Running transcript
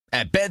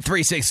At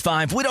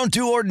Bet365, we don't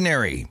do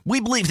ordinary. We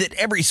believe that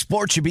every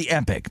sport should be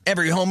epic.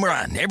 Every home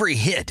run, every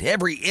hit,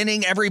 every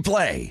inning, every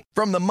play.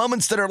 From the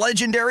moments that are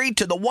legendary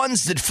to the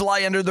ones that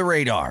fly under the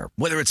radar.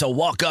 Whether it's a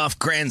walk-off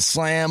grand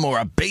slam or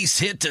a base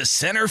hit to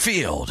center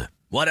field.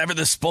 Whatever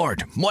the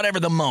sport, whatever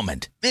the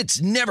moment.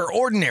 It's never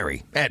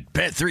ordinary at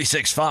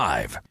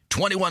Bet365.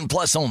 21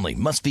 plus only.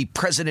 Must be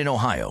present in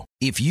Ohio.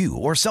 If you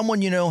or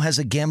someone you know has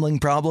a gambling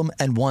problem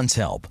and wants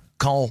help,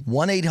 call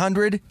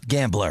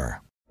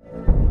 1-800-GAMBLER.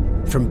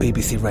 From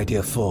BBC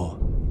Radio 4,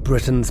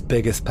 Britain's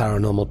biggest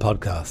paranormal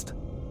podcast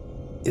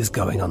is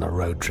going on a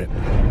road trip.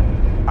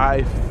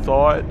 I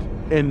thought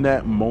in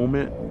that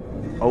moment,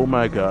 oh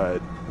my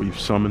God, we've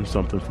summoned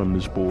something from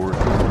this board.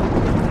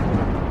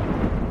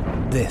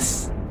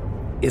 This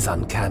is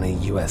Uncanny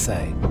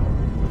USA.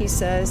 He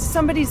says,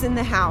 somebody's in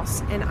the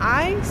house, and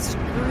I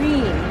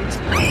screamed.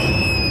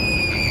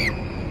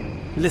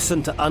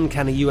 Listen to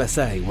Uncanny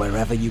USA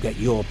wherever you get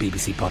your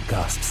BBC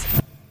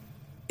podcasts,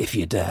 if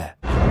you dare.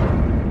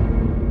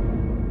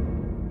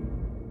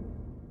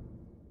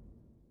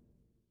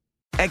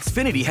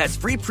 Xfinity has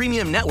free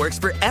premium networks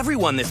for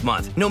everyone this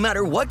month, no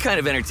matter what kind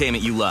of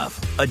entertainment you love.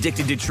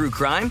 Addicted to true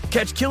crime?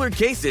 Catch killer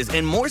cases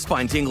and more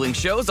spine-tingling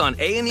shows on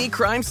A&E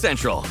Crime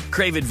Central.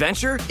 Crave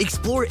adventure?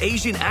 Explore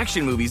Asian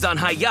action movies on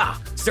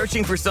Hi-YAH.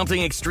 Searching for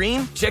something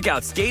extreme? Check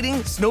out skating,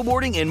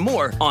 snowboarding, and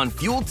more on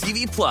Fuel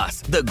TV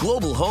Plus, the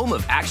global home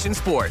of action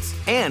sports.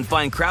 And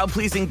find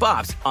crowd-pleasing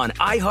bops on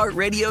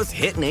iHeartRadio's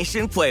Hit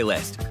Nation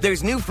playlist.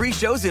 There's new free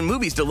shows and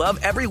movies to love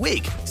every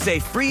week. Say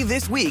free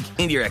this week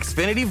in your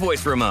Xfinity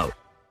voice remote.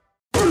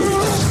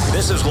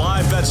 This is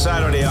Live Bet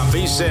Saturday on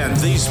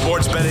VSiN, the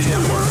Sports Betting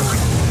Network.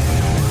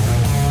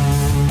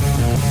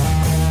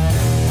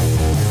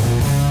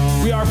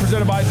 We are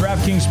presented by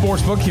DraftKings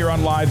Sportsbook here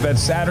on Live Bet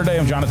Saturday.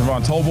 I'm Jonathan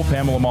Von Tobel,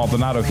 Pamela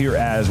Maldonado here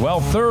as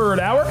well. Third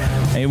hour,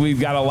 and we've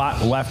got a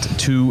lot left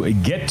to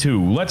get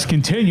to. Let's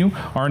continue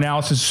our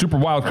analysis. Super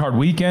Wild Card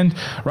Weekend.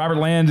 Robert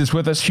Land is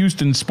with us,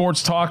 Houston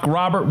Sports Talk.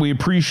 Robert, we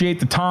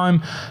appreciate the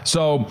time.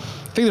 So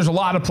I think there's a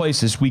lot of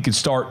places we could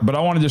start, but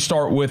I wanted to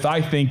start with,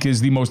 I think, is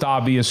the most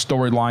obvious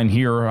storyline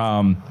here.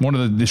 One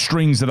of the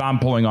strings that I'm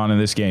pulling on in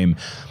this game.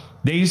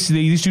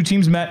 These two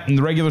teams met in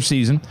the regular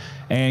season,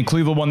 and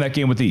Cleveland won that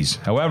game with ease.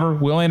 However,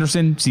 Will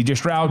Anderson, C.J.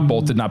 Stroud,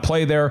 both did not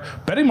play there.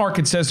 Betting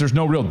market says there's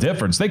no real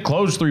difference. They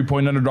closed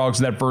 3-point underdogs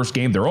in that first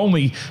game. They're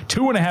only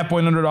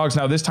 2.5-point underdogs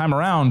now this time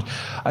around.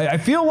 I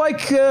feel like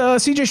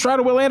C.J. Stroud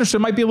and Will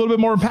Anderson might be a little bit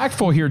more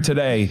impactful here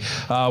today.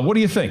 What do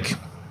you think?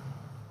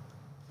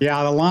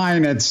 Yeah, the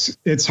line,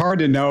 it's hard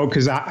to know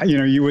because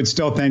you would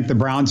still think the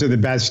Browns are the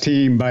best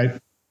team, but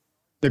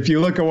if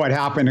you look at what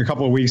happened a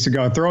couple of weeks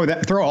ago, throw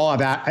all of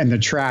that in the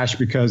trash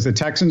because the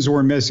Texans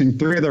were missing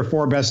 3 of their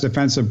 4 best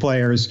defensive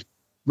players.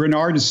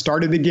 Grenard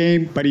started the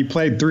game, but he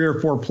played 3 or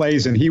 4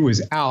 plays and he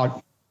was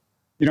out.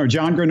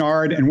 John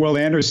Grenard and Will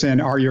Anderson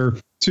are your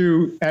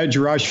 2 edge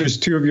rushers,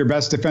 2 of your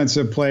best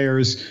defensive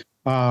players,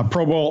 Pro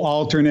Bowl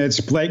alternates.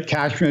 Blake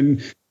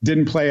Cashman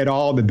didn't play at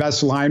all, the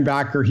best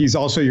linebacker. He's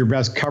also your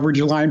best coverage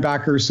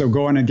linebacker. So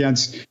going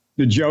against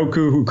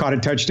Njoku, who caught a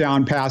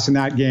touchdown pass in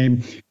that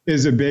game,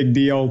 is a big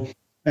deal.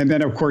 And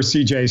then, of course,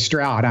 C.J.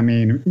 Stroud. I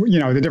mean,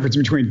 the difference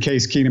between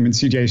Case Keenum and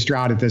C.J.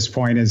 Stroud at this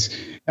point is,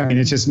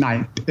 it's just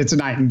it's a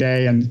night and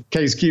day. And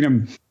Case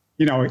Keenum,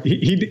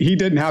 he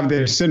didn't have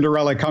the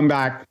Cinderella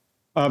comeback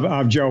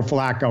of Joe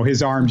Flacco.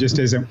 His arm just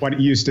isn't what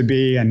it used to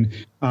be. And,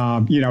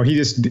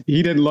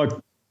 he didn't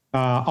look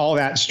all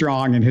that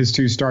strong in his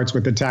 2 starts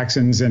with the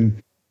Texans.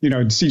 And,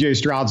 C.J.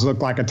 Stroud's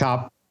looked like a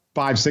top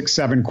 5, 6,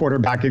 7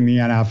 quarterback in the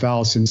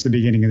NFL since the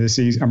beginning of the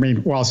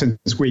season.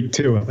 Since week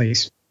 2, at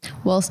least.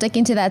 Well,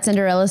 sticking to that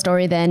Cinderella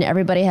story, then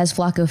everybody has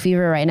Flacco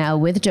fever right now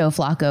with Joe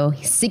Flacco.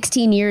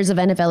 16 years of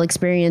NFL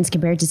experience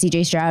compared to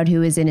C.J. Stroud,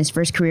 who is in his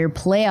first career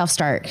playoff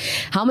start.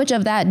 How much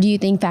of that do you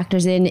think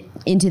factors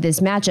into this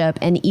matchup?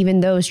 And even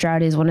though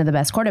Stroud is one of the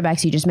best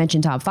quarterbacks, you just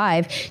mentioned top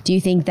 5, do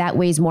you think that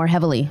weighs more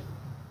heavily?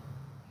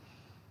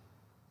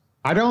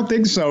 I don't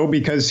think so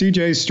because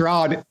C.J.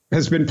 Stroud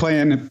has been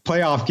playing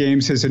playoff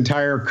games his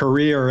entire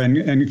career. And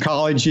in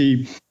college,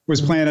 he was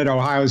playing at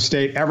Ohio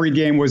State. Every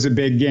game was a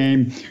big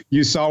game.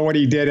 You saw what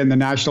he did in the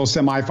national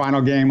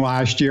semifinal game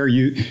last year.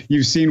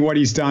 You've seen what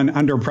he's done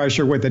under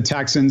pressure with the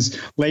Texans,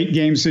 late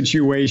game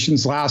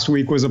situations. Last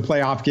week was a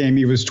playoff game.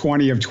 He was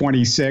 20 of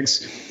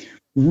 26.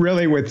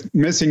 Really, with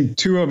missing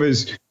 2 of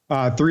his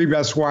 3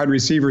 best wide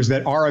receivers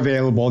that are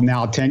available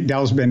now. Tank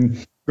Dell's been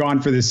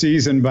gone for the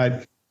season,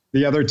 but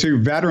the other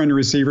 2 veteran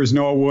receivers,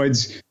 Noah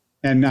Woods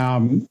and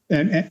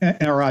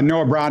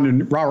Noah Brown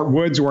and Robert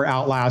Woods, were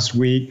out last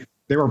week.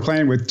 They were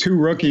playing with 2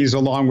 rookies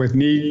along with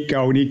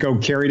Nico. Nico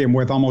carried him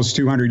with almost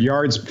 200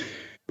 yards.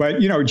 But,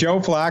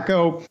 Joe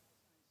Flacco,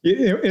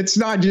 it's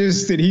not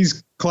just that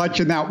he's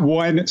clutching that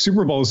one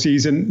Super Bowl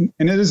season.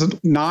 And it is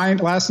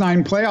last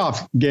 9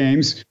 playoff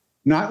games,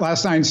 not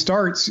last 9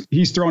 starts.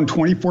 He's thrown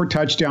 24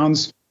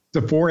 touchdowns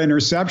to 4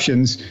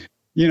 interceptions.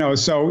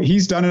 So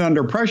he's done it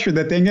under pressure.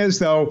 The thing is,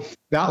 though,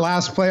 that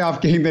last playoff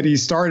game that he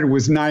started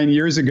was 9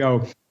 years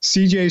ago.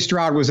 C.J.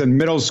 Stroud was in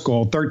middle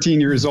school, 13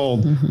 years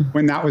old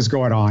when that was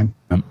going on.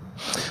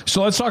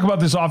 So let's talk about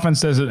this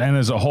offense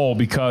as a whole,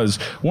 because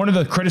one of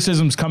the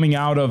criticisms coming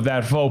out of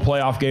that faux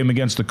playoff game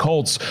against the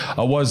Colts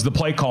was the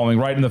play calling,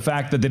 right? And the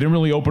fact that they didn't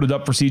really open it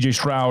up for C.J.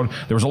 Stroud.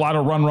 There was a lot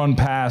of run,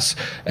 pass.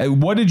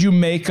 What did you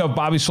make of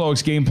Bobby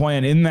Slowik's game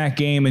plan in that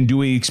game, and do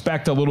we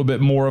expect a little bit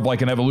more of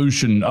like an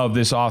evolution of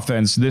this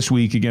offense this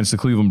week against the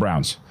Cleveland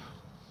Browns?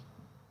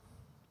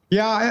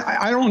 Yeah,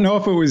 I don't know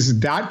if it was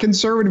that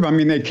conservative. I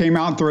mean, they came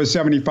out and threw a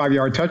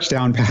 75-yard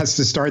touchdown pass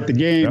to start the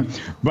game.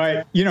 Yeah.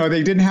 But,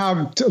 they didn't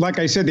have, like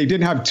I said, they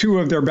didn't have two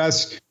of their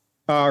best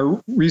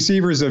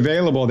receivers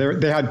available.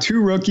 They had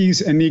two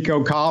rookies and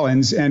Nico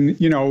Collins. And,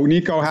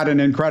 Nico had an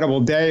incredible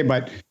day,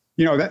 but,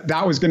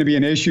 that was going to be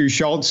an issue.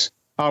 Schultz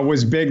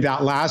was big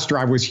that last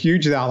drive, was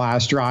huge that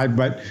last drive,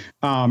 but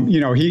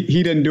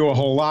he didn't do a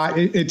whole lot.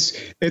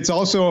 It's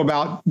also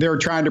about they're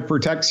trying to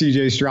protect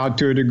C.J. Stroud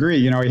to a degree.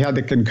 He had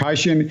the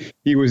concussion.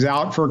 He was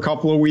out for a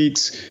couple of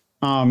weeks.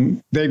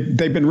 They've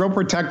been real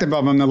protective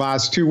of him the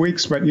last 2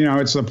 weeks, but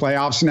it's the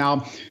playoffs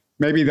now.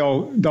 Maybe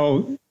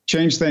they'll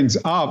change things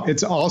up.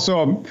 It's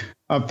also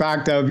a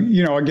fact of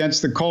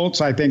against the Colts,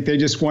 I think they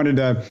just wanted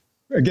to,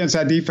 against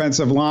that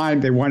defensive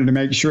line, they wanted to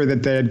make sure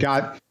that they had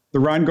got the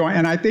run going.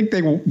 And I think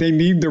they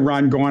need the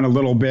run going a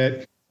little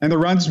bit. And the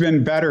run's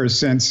been better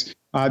since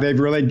they've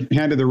really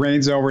handed the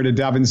reins over to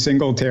Devin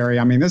Singletary.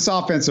 I mean, this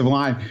offensive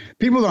line,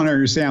 people don't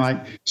understand.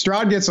 Like,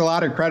 Stroud gets a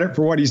lot of credit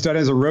for what he's done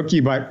as a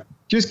rookie, but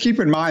just keep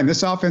in mind,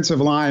 this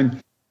offensive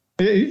line,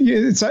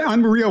 it's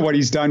unreal what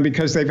he's done,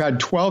 because they've had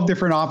 12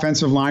 different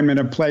offensive linemen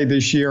have played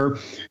this year.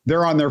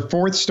 They're on their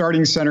fourth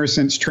starting center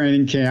since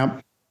training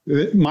camp.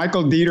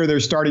 Michael Dieter, their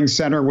starting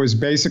center, was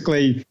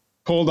basically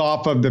pulled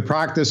off of the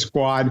practice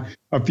squad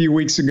a few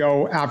weeks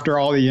ago after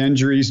all the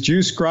injuries.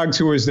 Juice Scruggs,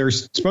 who was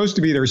supposed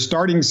to be their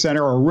starting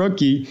center or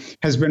rookie,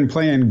 has been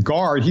playing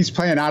guard. He's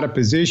playing out of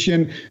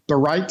position. The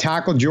right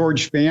tackle,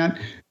 George Fant,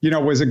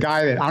 was a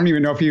guy that I don't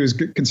even know if he was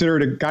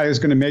considered a guy who's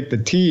going to make the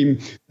team.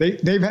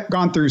 They've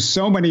gone through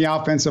so many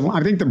offensive.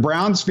 I think the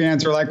Browns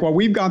fans are like, well,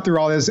 we've gone through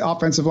all this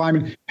offensive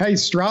lineman. Hey,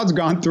 Stroud's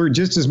gone through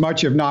just as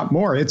much, if not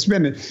more. It's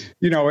been,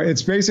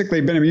 it's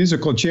basically been a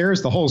musical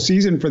chairs the whole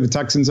season for the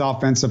Texans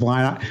offensive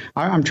line.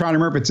 I'm trying to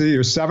remember if it's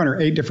either 7 or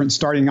 8 different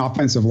starting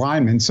offensive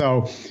linemen.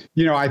 So,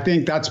 I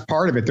think that's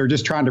part of it. They're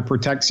just trying to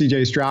protect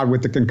C.J. Stroud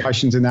with the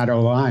concussions in that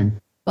O-line.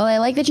 Well, I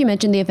like that you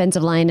mentioned the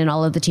offensive line and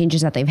all of the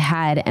changes that they've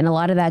had. And a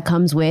lot of that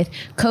comes with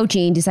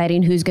coaching,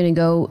 deciding who's going to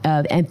go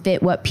and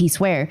fit what piece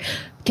where.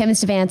 Kevin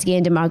Stefanski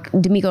and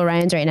DeMeco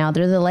Ryans right now,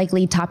 they're the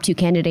likely top 2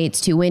 candidates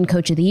to win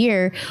Coach of the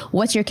Year.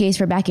 What's your case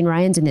for backing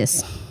Ryans in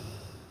this?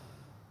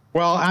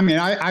 Well, I mean,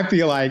 I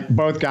feel like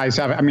both guys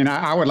have,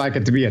 I would like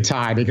it to be a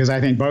tie, because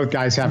I think both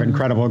guys have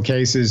incredible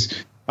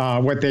cases,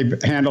 what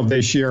they've handled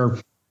this year.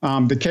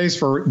 The case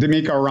for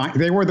DeMeco Ryans,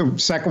 they were the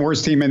second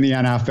worst team in the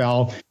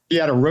NFL. He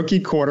had a rookie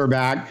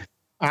quarterback.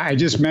 I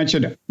just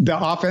mentioned the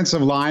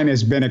offensive line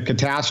has been a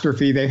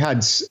catastrophe. They've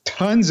had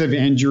tons of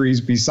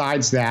injuries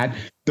besides that.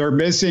 They're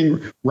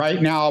missing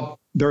right now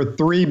their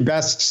 3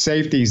 best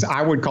safeties.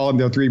 I would call them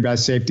their 3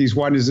 best safeties.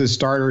 One is the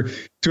starter,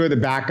 2 of the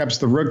backups.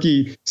 The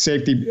rookie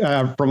safety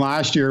from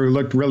last year who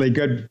looked really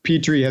good,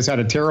 Petrie, has had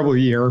a terrible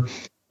year.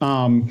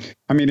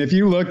 If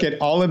you look at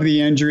all of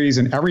the injuries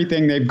and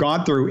everything they've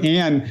gone through,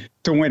 and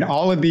to win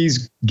all of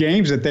these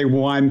games that they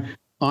won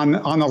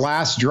on the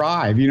last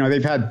drive,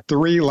 they've had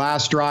 3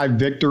 last drive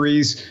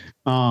victories.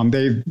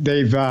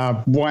 They've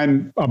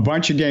won a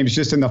bunch of games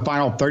just in the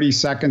final 30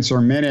 seconds or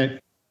minute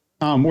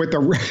with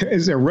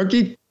a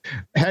rookie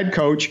head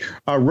coach,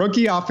 a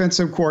rookie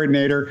offensive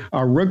coordinator,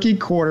 a rookie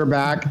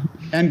quarterback,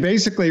 and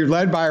basically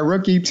led by a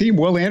rookie team.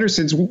 Will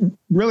Anderson's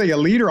really a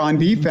leader on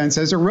defense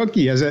as a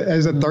rookie, as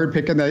a third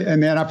pick in the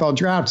NFL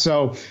draft.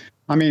 So,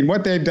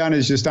 what they've done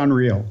is just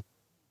unreal.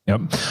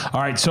 Yep.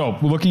 All right. So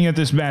looking at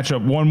this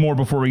matchup, one more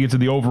before we get to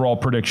the overall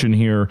prediction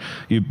here.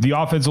 The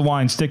offensive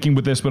line sticking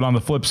with this, but on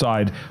the flip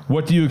side,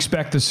 what do you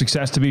expect the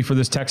success to be for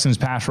this Texans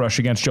pass rush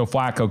against Joe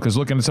Flacco? Because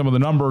looking at some of the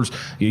numbers,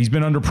 he's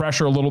been under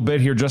pressure a little bit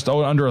here. Just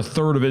under a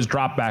third of his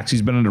dropbacks,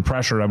 he's been under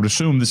pressure. I would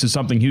assume this is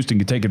something Houston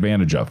can take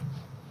advantage of.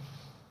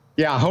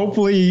 Yeah,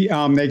 hopefully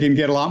they can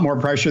get a lot more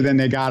pressure than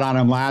they got on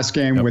him last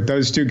game with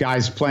those 2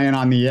 guys playing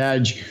on the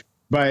edge.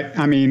 But,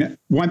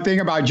 one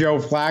thing about Joe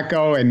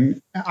Flacco,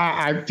 and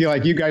I feel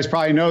like you guys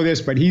probably know this,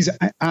 but he's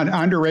an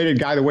underrated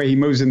guy the way he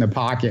moves in the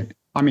pocket.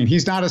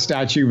 He's not a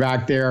statue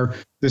back there,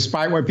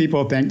 despite what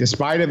people think,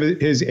 despite of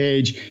his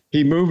age.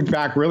 He moved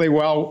back really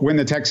well when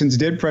the Texans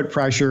did put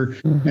pressure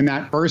in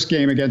that first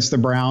game against the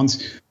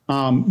Browns.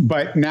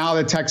 But now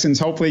the Texans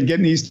hopefully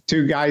getting these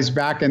 2 guys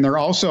back, and they're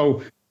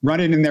also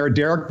running in there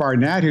Derek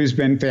Barnett, who's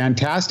been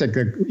fantastic.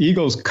 The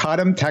Eagles cut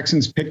him.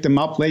 Texans picked him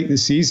up late in the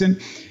season.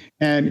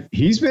 And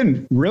he's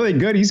been really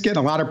good. He's getting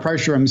a lot of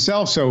pressure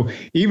himself. So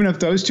even if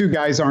those 2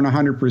 guys aren't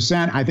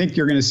 100%, I think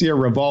you're going to see a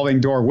revolving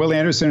door. Will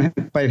Anderson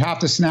played half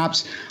the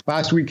snaps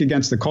last week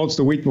against the Colts.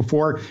 The week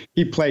before,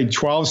 he played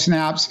 12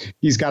 snaps.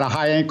 He's got a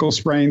high ankle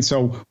sprain.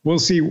 So we'll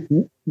see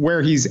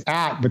where he's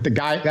at. But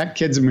that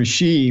kid's a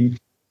machine.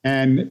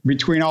 And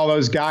between all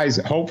those guys,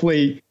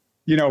 hopefully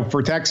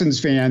for Texans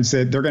fans,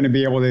 that they're going to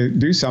be able to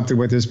do something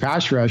with this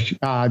pass rush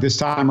this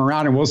time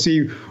around. And we'll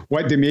see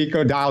what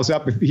D'Amico dials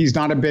up. If he's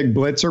not a big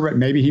blitzer, but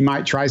maybe he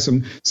might try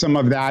some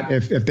of that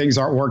if things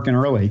aren't working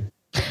early.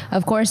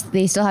 Of course,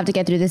 they still have to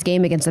get through this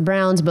game against the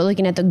Browns, but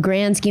looking at the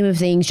grand scheme of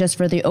things, just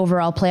for the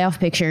overall playoff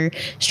picture,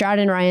 Stroud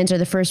and Ryans are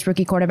the first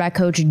rookie quarterback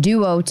coach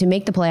duo to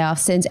make the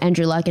playoffs since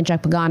Andrew Luck and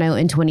Chuck Pagano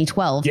in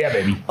 2012. Yeah,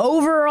 baby.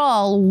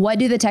 Overall, what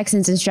do the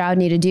Texans and Stroud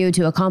need to do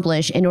to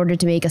accomplish in order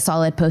to make a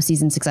solid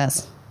postseason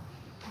success?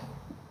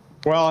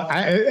 Well,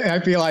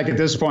 I feel like at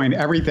this point,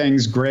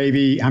 everything's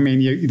gravy. I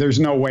mean, there's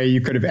no way you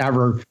could have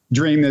ever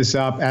dreamed this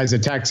up as a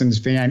Texans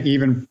fan,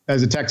 even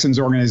as a Texans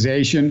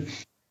organization.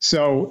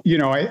 So,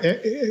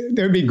 it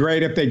would be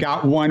great if they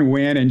got one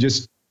win and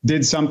just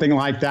did something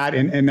like that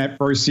in that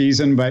first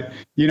season. But,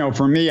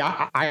 for me,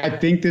 I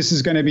think this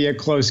is going to be a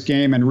close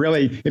game. And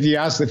really, if you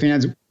ask the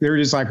fans, they're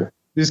just like,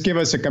 just give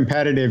us a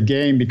competitive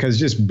game, because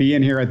just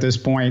being here at this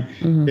point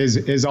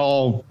is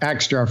all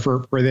extra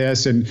for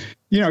this. And,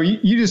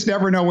 you just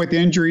never know with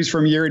injuries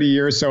from year to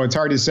year. So it's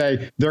hard to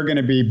say they're going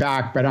to be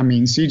back. But I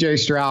mean, CJ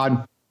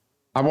Stroud,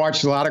 I've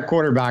watched a lot of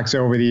quarterbacks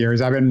over the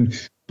years. I've been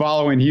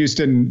following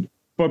Houston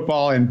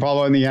football and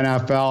following the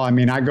NFL. I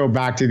mean, I go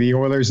back to the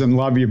Oilers and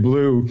Love You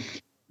Blue.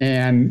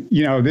 And,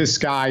 this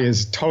guy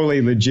is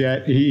totally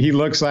legit. He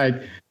looks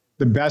like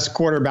the best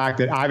quarterback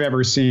that I've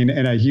ever seen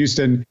in a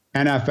Houston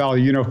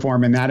NFL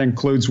uniform. And that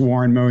includes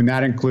Warren Moon.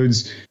 That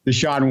includes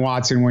Deshaun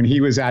Watson when he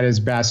was at his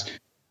best.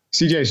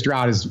 CJ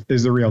Stroud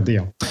is the real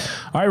deal.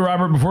 All right,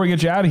 Robert, before we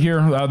get you out of here,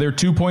 they're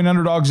 2-point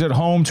underdogs at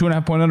home,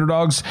 2.5-point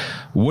underdogs.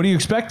 What do you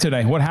expect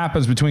today? What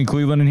happens between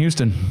Cleveland and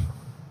Houston?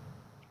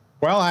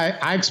 Well,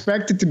 I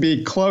expect it to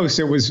be close.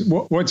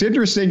 What's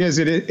interesting is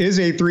it is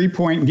a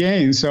 3-point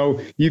game. So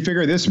you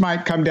figure this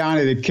might come down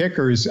to the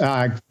kickers.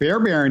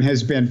 Fairbairn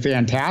has been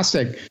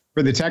fantastic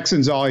for the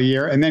Texans all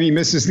year. And then he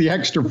misses the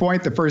extra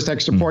point, the first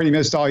extra point he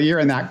missed all year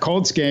in that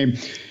Colts game.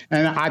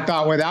 And I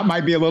thought, well, that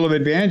might be a little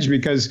advantage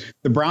because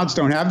the Browns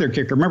don't have their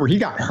kicker. Remember, he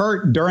got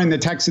hurt during the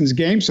Texans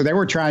game, so they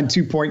were trying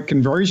 2-point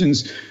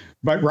conversions.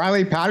 But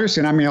Riley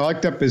Patterson, I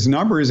looked up his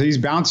numbers. He's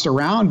bounced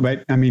around,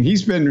 but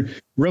he's been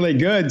really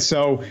good.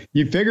 So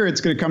you figure it's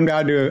going to come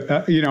down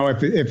to,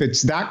 if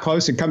it's that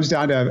close, it comes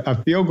down to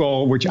a field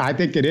goal, which I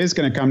think it is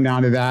going to come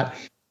down to that.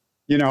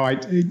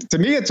 To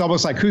me, it's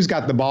almost like who's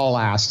got the ball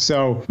last.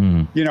 So,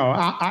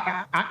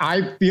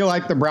 I feel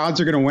like the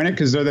Browns are going to win it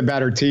because they're the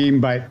better team.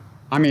 But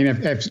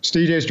if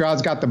CJ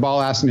Stroud's got the ball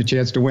last and a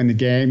chance to win the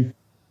game,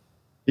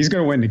 he's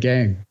going to win the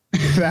game.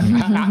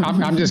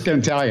 I'm just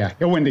going to tell you,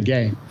 he'll win the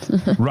game.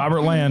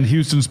 Robert Land,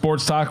 Houston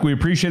Sports Talk. We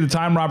appreciate the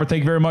time, Robert.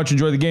 Thank you very much.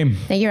 Enjoy the game.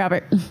 Thank you,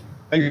 Robert.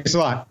 Thanks a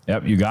lot.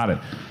 Yep, you got it.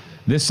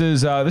 This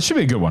should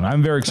be a good one.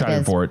 I'm very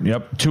excited for it.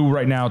 Yep, 2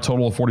 right now,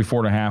 total of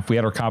 44.5. We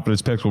had our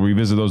confidence picks. We'll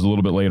revisit those a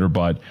little bit later,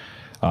 but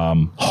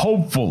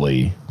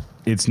hopefully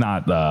it's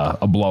not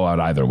a blowout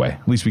either way.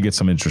 At least we get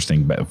some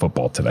interesting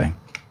football today.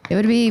 It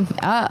would be,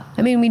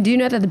 we do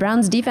know that the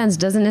Browns defense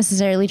doesn't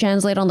necessarily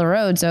translate on the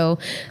road, so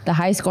the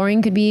high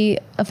scoring could be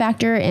a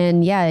factor.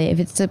 And yeah, if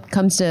it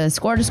comes to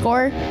score,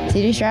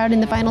 CJ Stroud in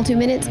the final 2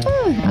 minutes,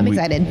 I'm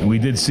excited. We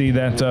did see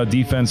that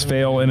defense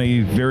fail in a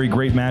very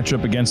great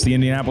matchup against the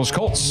Indianapolis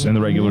Colts in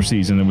the regular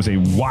season. It was a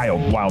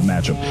wild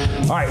matchup.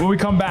 All right, when we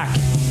come back,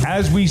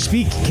 as we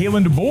speak,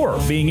 Kalen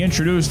DeBoer being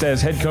introduced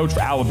as head coach for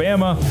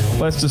Alabama.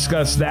 Let's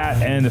discuss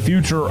that and the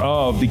future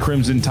of the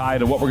Crimson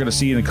Tide and what we're going to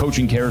see in the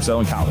coaching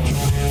carousel in college.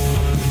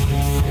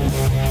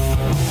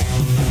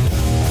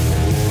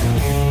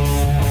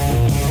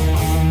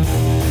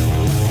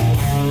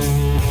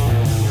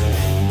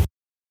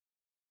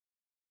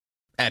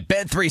 At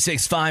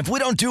Bet365, we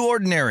don't do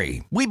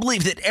ordinary. We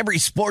believe that every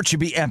sport should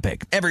be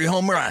epic. Every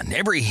home run,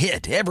 every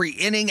hit, every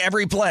inning,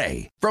 every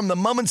play. From the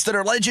moments that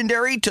are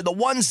legendary to the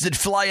ones that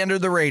fly under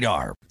the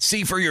radar.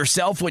 See for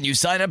yourself when you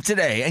sign up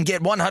today and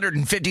get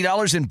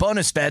 $150 in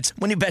bonus bets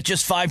when you bet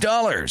just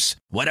 $5.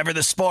 Whatever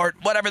the sport,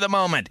 whatever the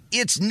moment,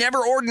 it's never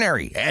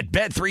ordinary at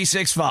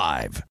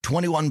Bet365.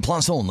 21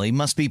 plus only.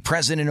 Must be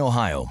present in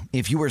Ohio.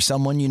 If you or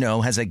someone you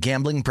know has a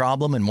gambling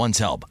problem and wants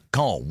help,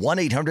 call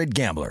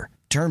 1-800-GAMBLER.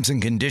 Terms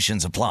and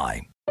conditions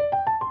apply.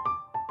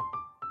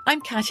 I'm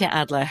Katya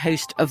Adler,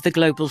 host of The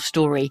Global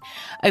Story.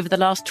 Over the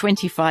last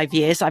 25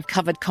 years, I've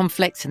covered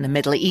conflicts in the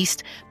Middle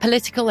East,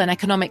 political and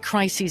economic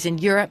crises in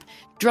Europe,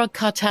 drug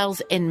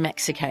cartels in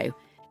Mexico.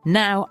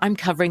 Now I'm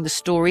covering the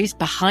stories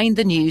behind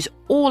the news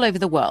all over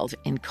the world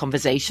in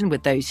conversation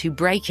with those who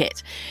break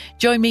it.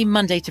 Join me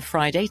Monday to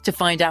Friday to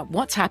find out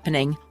what's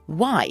happening,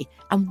 why,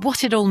 and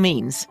what it all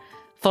means.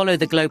 Follow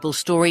The Global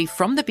Story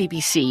from the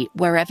BBC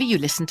wherever you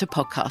listen to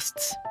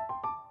podcasts.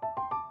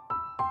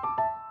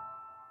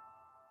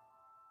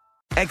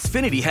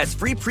 Xfinity has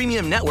free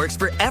premium networks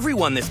for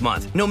everyone this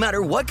month, no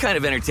matter what kind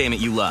of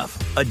entertainment you love.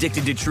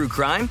 Addicted to true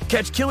crime?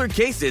 Catch killer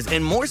cases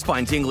and more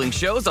spine-tingling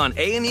shows on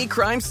A&E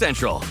Crime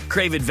Central.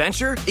 Crave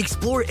adventure?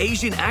 Explore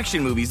Asian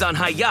action movies on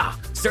Hi-YAH.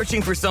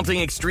 Searching for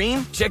something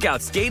extreme? Check out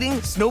skating,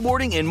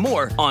 snowboarding, and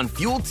more on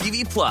Fuel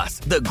TV Plus,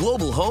 the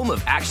global home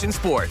of action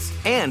sports.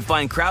 And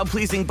find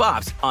crowd-pleasing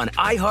bops on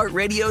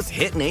iHeartRadio's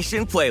Hit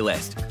Nation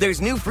playlist. There's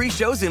new free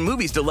shows and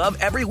movies to love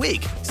every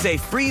week. Say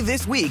free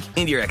this week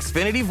in your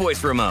Xfinity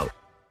voice remote.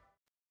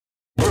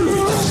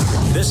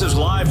 This is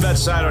Live Bet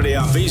Saturday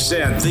on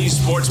VSiN, the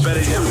Sports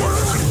Betting Network.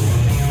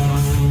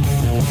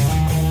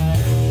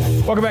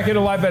 Welcome back into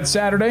Live Bet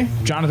Saturday.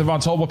 Jonathan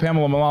Von Tobel,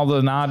 Pamela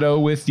Maldonado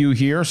with you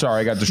here. Sorry,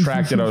 I got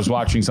distracted. I was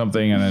watching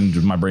something and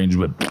then my brain just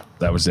went,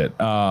 that was it.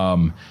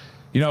 In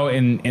the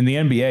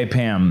NBA,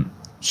 Pam,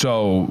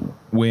 so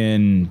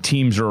when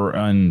teams are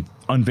in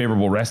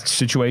unfavorable rest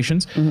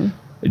situations,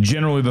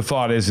 generally the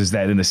thought is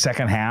that in the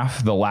second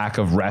half, the lack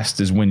of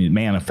rest is when it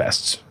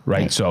manifests,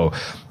 right? So,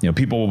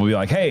 people will be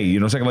like, hey,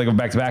 second leg of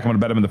back-to-back, I'm going to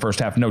bet them in the first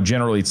half. No,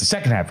 generally it's the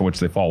second half in which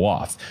they fall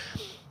off.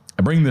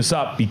 I bring this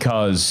up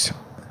because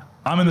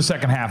I'm in the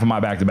second half of my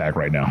back-to-back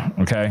right now,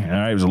 okay? All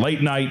right, it was a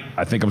late night.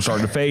 I think I'm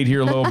starting to fade here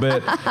a little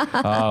bit.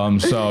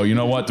 So you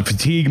know what? The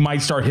fatigue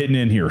might start hitting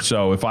in here.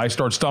 So if I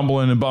start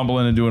stumbling and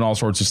bumbling and doing all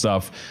sorts of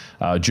stuff,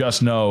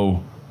 just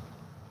know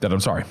that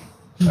I'm sorry.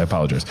 I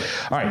apologize.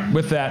 All right,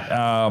 with that,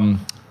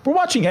 we're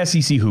watching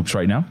SEC hoops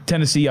right now.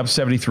 Tennessee up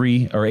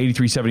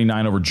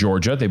 83-79 over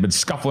Georgia. They've been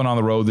scuffling on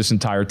the road this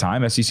entire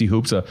time. SEC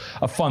hoops,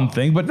 a fun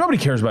thing, but nobody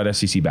cares about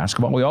SEC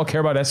basketball. We all care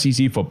about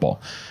SEC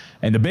football.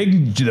 And the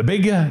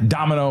big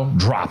domino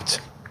dropped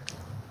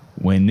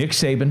when Nick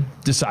Saban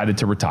decided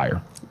to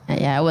retire.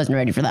 Yeah, I wasn't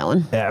ready for that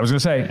one. Yeah, I was going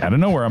to say, out of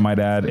nowhere, I might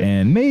add,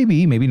 and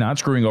maybe not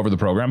screwing over the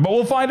program, but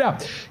we'll find out.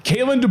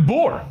 Kalen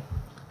DeBoer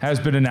has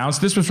been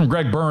announced. This was from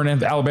Greg Byrne,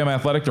 the Alabama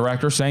athletic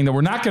director, saying that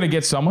we're not going to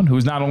get someone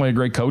who's not only a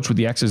great coach with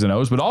the X's and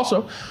O's, but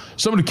also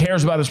someone who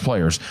cares about his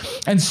players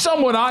and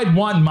someone I'd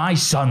want my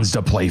sons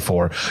to play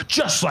for,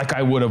 just like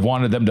I would have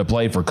wanted them to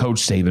play for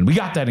Coach Saban. We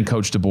got that in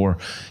Coach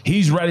DeBoer.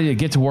 He's ready to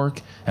get to work,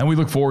 and we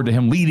look forward to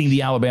him leading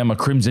the Alabama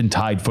Crimson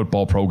Tide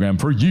football program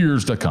for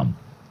years to come.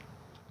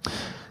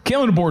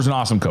 Kalen DeBoer is an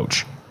awesome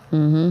coach.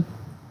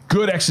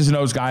 Good X's and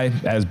O's guy,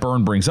 as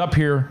Byrne brings up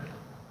here.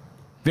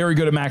 Very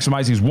good at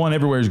maximizing. He's won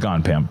everywhere he's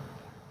gone, Pam.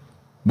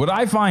 What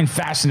I find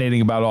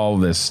fascinating about all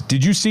of this,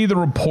 did you see the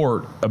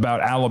report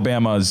about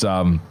Alabama's,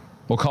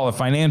 we'll call it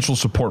financial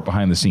support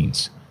behind the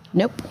scenes?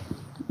 Nope.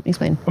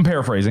 Explain. I'm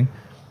paraphrasing.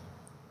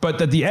 But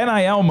that the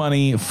NIL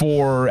money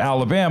for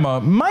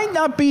Alabama might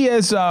not be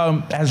as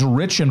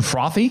rich and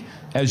frothy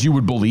as you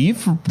would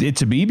believe it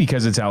to be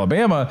because it's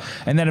Alabama.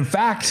 And that, in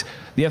fact,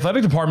 the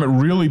athletic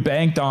department really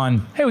banked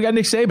on, hey, we got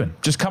Nick Saban.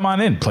 Just come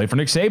on in, play for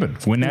Nick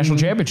Saban, win national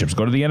championships,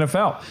 go to the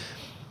NFL.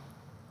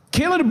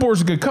 Kalen DeBoer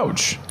is a good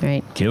coach.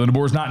 Right. Kalen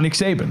DeBoer is not Nick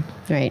Saban.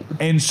 Right.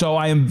 And so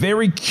I am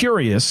very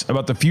curious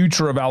about the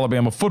future of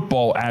Alabama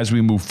football as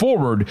we move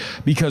forward,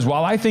 because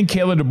while I think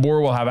Kalen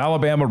DeBoer will have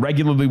Alabama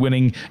regularly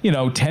winning,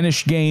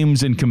 10-ish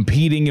games and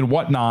competing and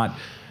whatnot,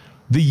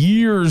 the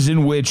years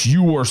in which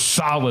you were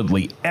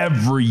solidly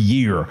every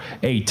year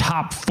a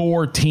top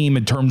 4 team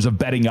in terms of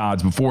betting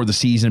odds before the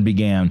season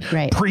began,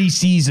 right.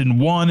 Preseason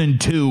 1 and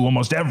 2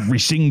 almost every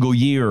single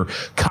year,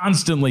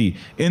 constantly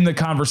in the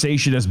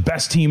conversation as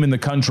best team in the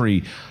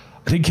country.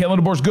 I think Kalen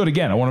DeBoer's good.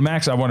 Again, I want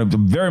to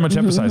very much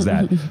emphasize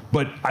that.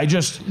 But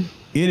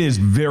it is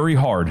very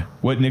hard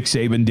what Nick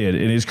Saban did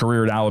in his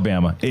career at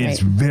Alabama.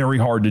 It's very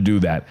hard to do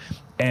that.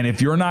 And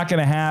if you're not going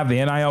to have the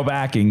NIL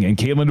backing and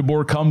Kalen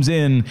DeBoer comes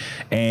in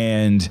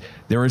and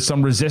there is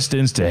some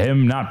resistance to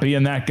him not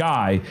being that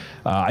guy,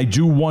 I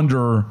do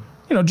wonder,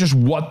 just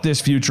what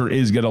this future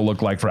is going to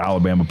look like for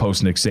Alabama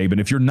post Nick Saban.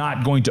 If you're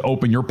not going to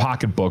open your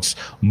pocketbooks,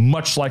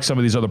 much like some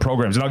of these other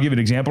programs. And I'll give you an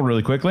example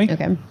really quickly.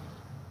 Okay.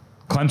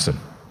 Clemson.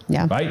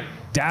 Yeah. Right?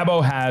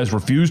 Dabo has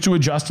refused to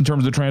adjust in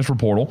terms of the transfer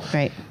portal.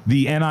 Right.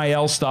 The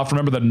NIL stuff,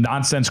 remember the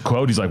nonsense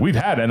quote? He's like, we've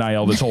had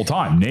NIL this whole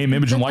time. Name,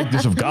 image, and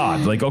likeness of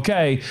God. Like,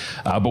 okay,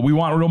 but we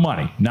want real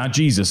money, not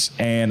Jesus.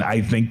 And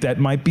I think that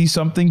might be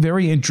something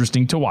very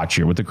interesting to watch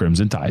here with the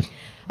Crimson Tide.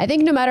 I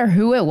think no matter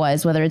who it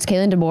was, whether it's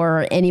Kalen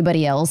DeBoer or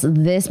anybody else,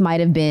 this might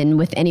have been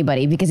with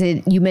anybody because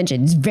you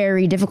mentioned it's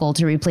very difficult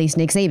to replace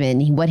Nick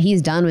Saban. What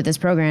he's done with this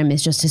program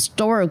is just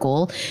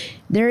historical.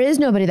 There is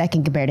nobody that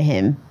can compare to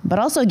him, but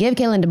also give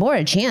Kalen DeBoer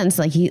a chance.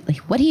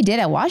 What he did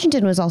at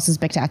Washington was also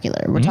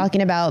spectacular. We're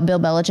talking about Bill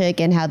Belichick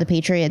and how the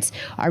Patriots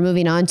are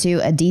moving on to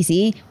a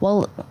DC.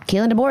 Well,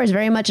 Kalen DeBoer is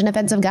very much an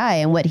offensive guy,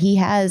 and what he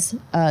has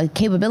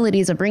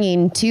capabilities of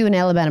bringing to an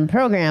Alabama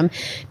program,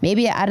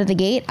 maybe out of the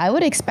gate, I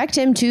would expect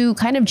him to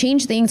kind of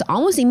change things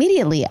almost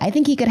immediately. I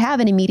think he could have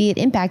an immediate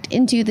impact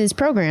into this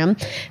program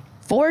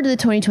for the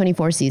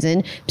 2024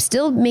 season,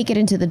 still make it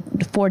into the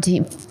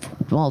 12-team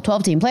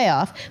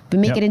playoff, but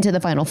make it into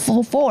the final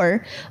full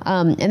 4.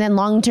 And then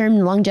long-term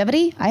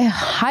longevity,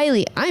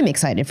 I'm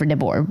excited for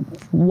DeBoer.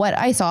 What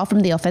I saw from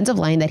the offensive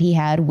line that he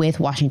had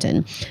with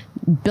Washington,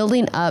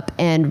 building up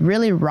and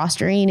really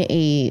rostering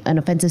an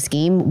offensive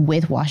scheme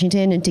with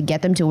Washington and to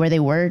get them to where they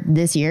were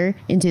this year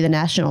into the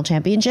national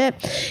championship,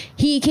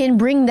 he can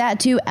bring that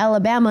to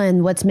Alabama.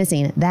 And what's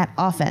missing? That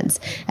offense.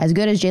 As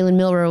good as Jalen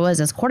Milroe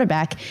was as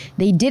quarterback,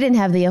 they didn't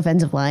have the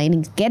offensive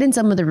line. Get in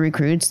some of the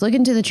recruits, look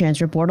into the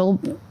transfer portal,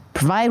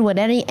 provide what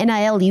any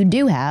NIL you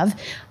do have,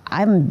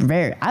 I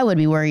would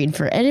be worried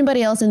for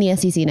anybody else in the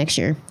SEC next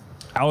year.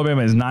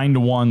 Alabama is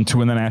 9-1 to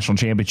win the national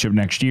championship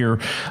next year.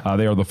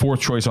 They are the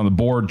fourth choice on the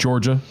board.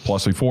 Georgia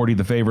plus 340,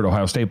 the favorite.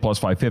 Ohio State plus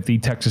 550.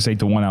 Texas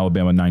 8-1.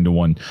 Alabama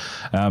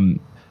 9-1.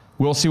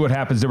 We'll see what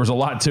happens. There was a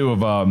lot too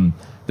of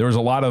there was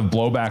a lot of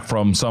blowback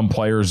from some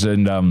players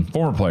and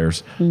former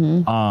players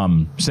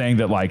saying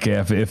that like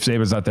if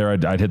Saban's not there,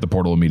 I'd hit the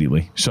portal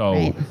immediately. So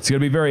It's going to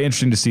be very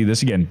interesting to see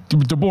this again.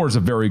 DeBoer is a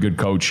very good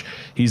coach.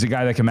 He's a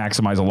guy that can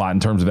maximize a lot in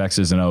terms of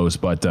X's and O's.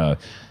 But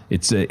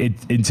it's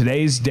in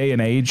today's day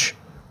and age,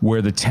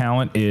 where the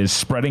talent is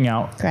spreading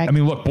out. Correct. I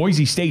mean, look,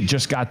 Boise State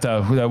just got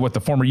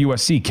the former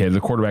USC kid,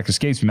 the quarterback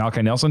escapes me,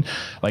 Malachi Nelson.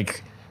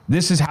 Like,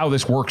 this is how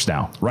this works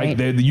now, right?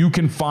 You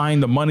can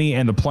find the money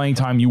and the playing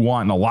time you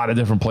want in a lot of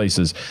different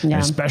places, and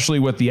especially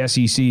with the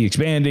SEC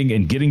expanding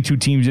and getting two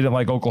teams in it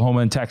like Oklahoma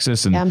and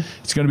Texas. And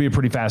it's going to be a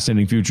pretty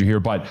fascinating future here.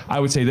 But I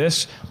would say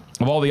this.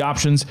 Of all the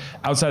options,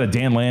 outside of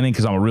Dan Lanning,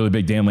 because I'm a really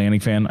big Dan Lanning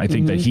fan, I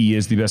think that he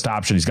is the best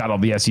option. He's got all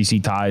the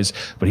SEC ties,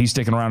 but he's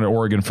sticking around at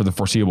Oregon for the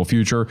foreseeable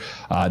future.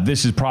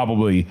 This is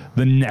probably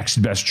the next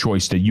best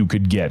choice that you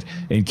could get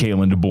in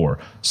Kalen DeBoer.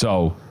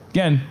 So,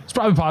 again, it's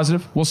probably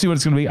positive. We'll see what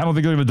it's going to be. I don't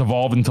think they're going to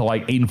devolve into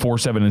like 8-4,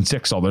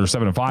 7-6, all they're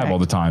 7-5 all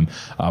the time.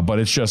 But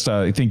it's just,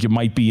 I think you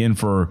might be in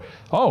for,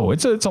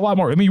 it's a lot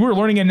more. I mean, we're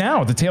learning it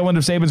now at the tail end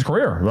of Saban's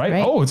career,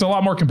 right? Oh, it's a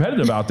lot more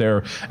competitive out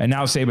there. And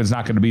now Saban's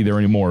not going to be there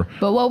anymore.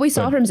 But what we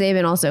saw from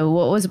Saban also,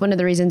 what was one of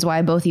the reasons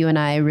why both you and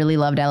I really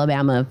loved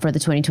Alabama for the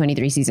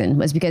 2023 season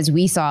was because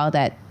we saw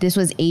that this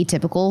was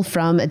atypical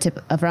from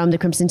the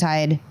Crimson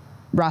Tide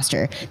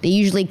roster. They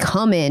usually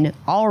come in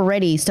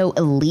already so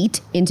elite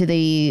into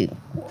the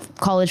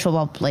college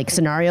football like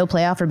scenario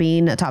playoff for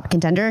being a top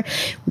contender.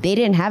 They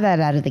didn't have that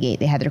out of the gate.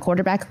 They had their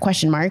quarterback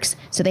question marks.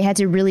 So they had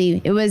to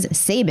it was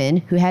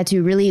Saban who had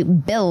to really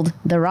build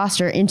the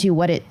roster into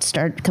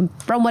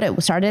from what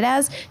it started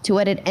as to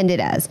what it ended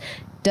as.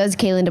 Does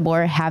Kalen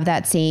DeBoer have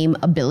that same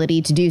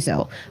ability to do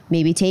so?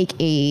 Maybe take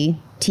a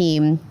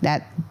team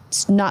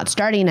that's not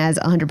starting as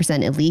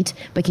 100% elite,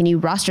 but can you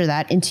roster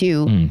that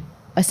into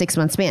a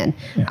 6-month span?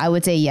 I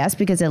would say yes,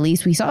 because at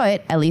least we saw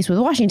it, at least with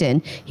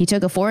Washington. He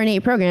took a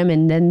 4-8 program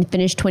and then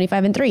finished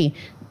 25-3.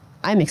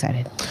 I'm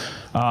excited.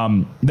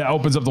 That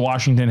opens up the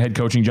Washington head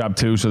coaching job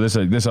too. So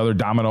this other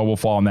domino will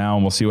fall now,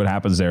 and we'll see what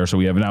happens there. So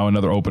we have now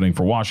another opening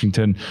for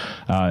Washington,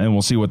 and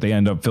we'll see what they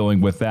end up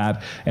filling with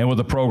that, and with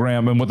the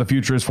program, and what the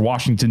future is for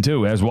Washington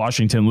too. As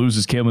Washington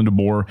loses Kalen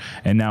DeBoer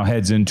and now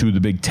heads into the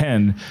Big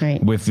Ten,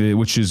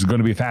 which is going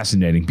to be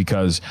fascinating,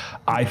 because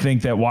I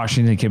think that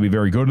Washington can be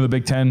very good in the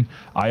Big Ten.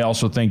 I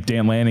also think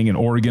Dan Lanning in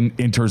Oregon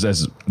enters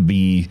as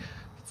the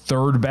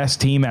third best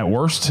team at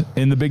worst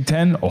in the Big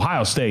Ten.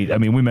 Ohio State, I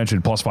mean, we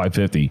mentioned plus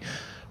 550.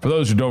 For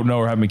those who don't know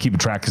or haven't been keeping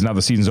track, because now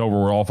the season's over,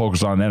 we're all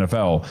focused on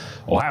NFL.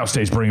 Ohio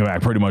State's bringing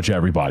back pretty much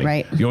everybody.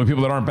 Right. The only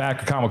people that aren't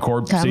back are Kyle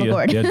McCord. See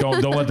ya. Yeah,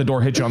 don't let the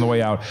door hit you on the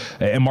way out.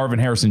 And Marvin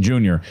Harrison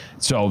Jr.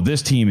 So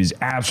this team is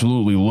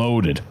absolutely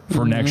loaded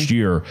for next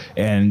year.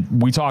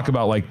 And we talk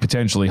about like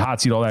potentially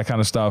hot seat, all that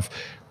kind of stuff.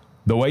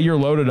 The way you're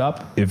loaded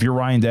up, if you're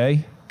Ryan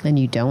Day, and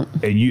you don't,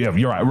 and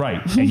you're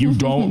right, and you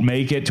don't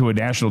make it to a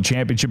national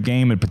championship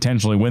game and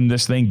potentially win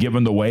this thing,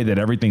 given the way that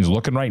everything's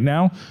looking right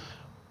now,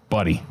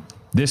 buddy,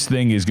 this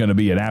thing is going to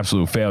be an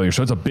absolute failure.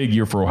 So it's a big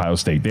year for Ohio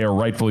State. They are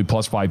rightfully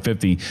plus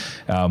 550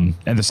 and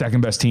the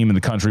second best team in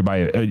the country by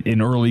an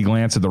early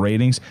glance at the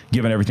ratings,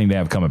 given everything they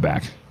have coming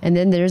back. And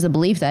then there's a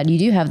belief that you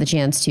do have the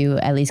chance to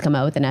at least come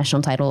out with a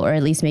national title, or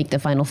at least make the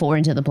Final Four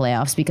into the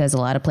playoffs, because a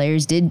lot of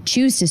players did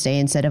choose to stay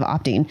instead of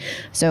opting,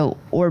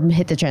 or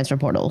hit the transfer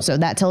portal. So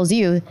that tells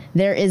you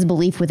there is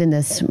belief within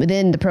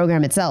the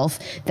program itself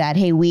that,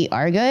 hey, we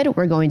are good,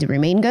 we're going to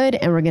remain good,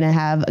 and we're going to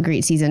have a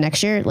great season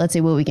next year. Let's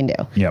see what we can do.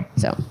 Yep.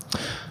 So.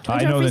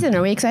 Season,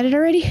 are we excited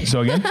already? So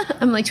again?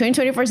 I'm like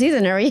 2024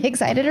 season. Are we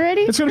excited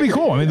already? It's going to be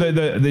cool. I mean,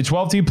 the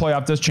 12-team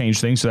playoff does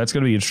change things, so that's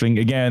going to be interesting.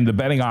 Again, the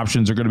betting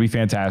options are going to be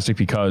fantastic,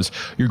 because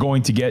you're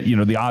going to get,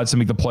 the odds to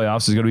make the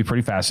playoffs is going to be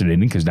pretty fascinating,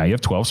 because now you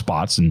have 12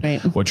 spots, and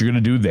what you're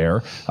going to do there,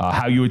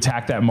 how you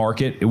attack that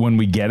market when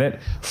we get it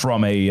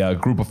from a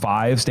group of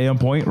 5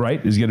 standpoint,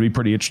 right, is going to be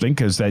pretty interesting,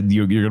 because that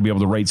you're going to be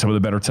able to rate some of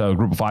the better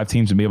group of 5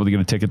 teams and be able to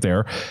get a ticket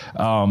there.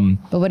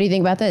 But what do you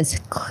think about this?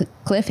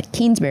 Cliff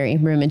Kingsbury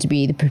rumored to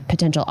be the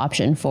potential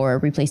option for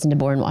replacing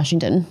DeBoer in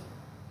Washington.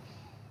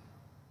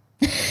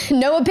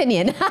 No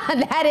opinion.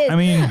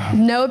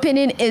 No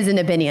opinion is an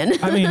opinion.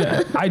 I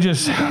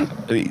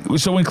mean,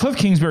 so when Cliff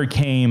Kingsbury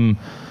came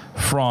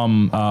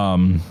from,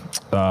 on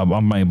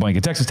my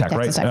blanket, Texas Tech,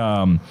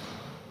 right?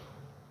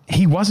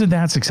 He wasn't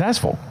that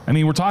successful. I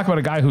mean, we're talking about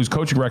a guy whose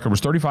coaching record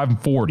was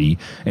 35-40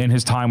 in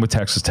his time with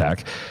Texas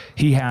Tech.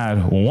 He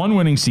had one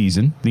winning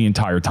season the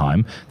entire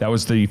time. That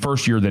was the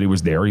first year that he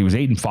was there. He was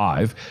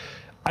 8-5.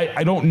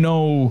 I don't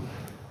know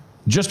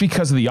just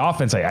because of the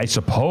offense, I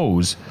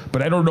suppose,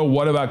 but I don't know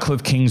what about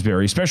Cliff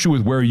Kingsbury, especially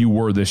with where you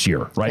were this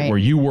year, right? Where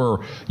you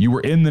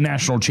were in the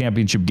national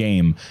championship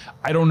game.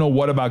 I don't know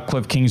what about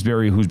Cliff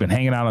Kingsbury, who's been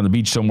hanging out on the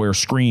beach somewhere,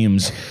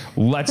 screams,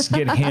 let's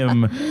get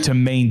him to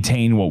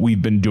maintain what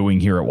we've been doing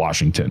here at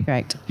Washington.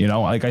 Correct.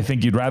 I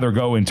think you'd rather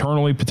go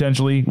internally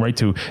potentially, right,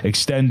 to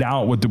extend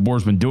out what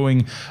DeBoer's been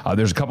doing.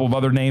 There's a couple of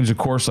other names, of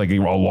course, like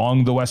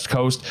along the West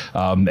Coast.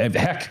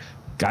 Heck,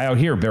 guy out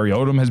here, Barry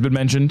Odom, has been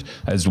mentioned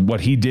as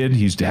what he did.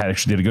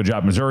 Actually did a good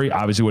job in Missouri.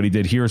 Obviously, what he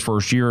did here his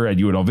first year at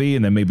UNLV,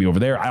 and then maybe over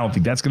there. I don't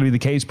think that's going to be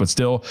the case, but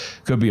still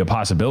could be a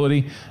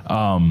possibility.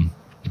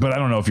 But I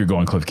don't know if you're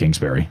going Cliff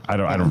Kingsbury. I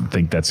don't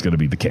think that's going to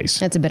be the case.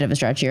 That's a bit of a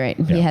stretch. You're right.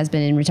 Yeah. He has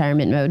been in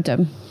retirement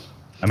mode.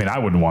 I mean, I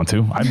wouldn't want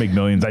to. I'd make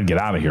millions. I'd get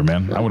out of here,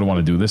 man. I wouldn't want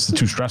to do this. It's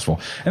too stressful.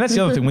 And that's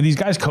the other thing. When these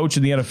guys coach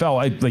in the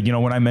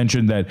NFL, when I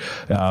mentioned that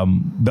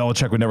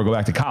Belichick would never go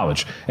back to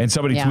college, and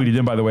somebody tweeted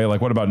in, by the way,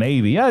 like, what about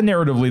Navy? Yeah,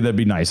 narratively, that'd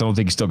be nice. I don't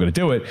think he's still going to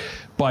do it.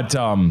 But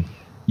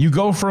you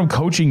go from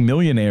coaching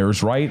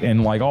millionaires, right,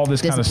 and like all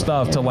this kind of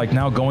stuff to like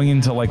now going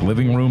into like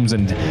living rooms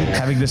and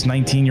having this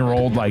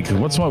 19-year-old like,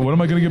 what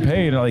am I going to get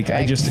paid? Like,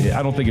 I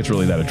don't think it's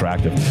really that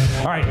attractive.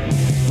 All right,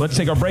 let's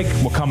take our break.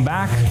 We'll come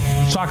back,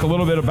 talk a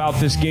little bit about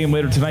this game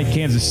later tonight,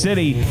 Kansas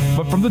City,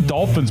 but from the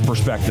Dolphins'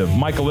 perspective.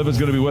 Mike Oliva is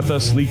going to be with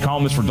us, lead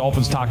columnist for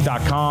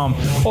DolphinsTalk.com.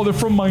 Oh, they're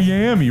from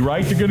Miami,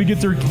 right? They're going to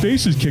get their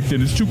faces kicked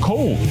in. It's too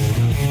cold.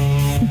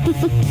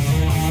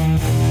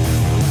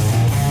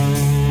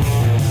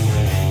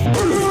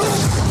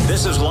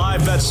 This is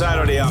Live Bet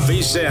Saturday on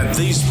VSiN,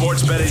 the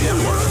Sports Betting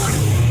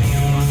Network.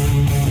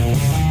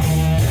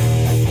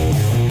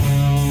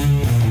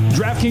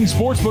 DraftKings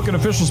Sportsbook, an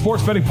official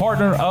sports betting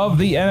partner of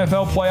the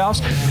NFL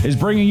playoffs, is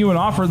bringing you an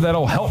offer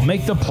that'll help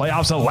make the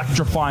playoffs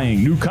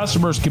electrifying. New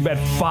customers can bet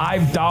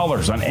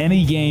 $5 on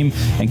any game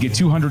and get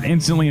 $200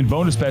 instantly in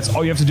bonus bets.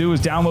 All you have to do is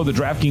download the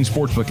DraftKings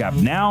Sportsbook app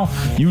now.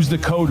 Use the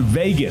code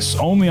VEGAS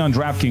only on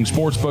DraftKings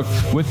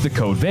Sportsbook. With the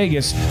code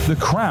VEGAS, the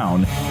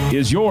crown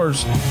is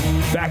yours.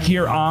 Back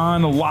here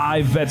on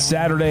Live Bet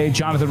Saturday,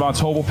 Jonathan Von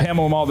Tobel,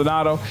 Pamela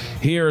Maldonado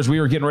here as we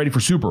are getting ready for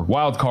Super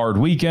Wildcard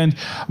Weekend.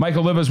 Mike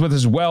Oliva is with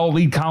us as well,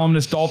 lead columnist,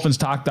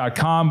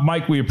 DolphinsTalk.com.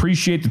 Mike, we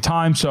appreciate the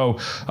time. So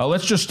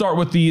let's just start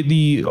with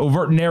the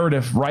overt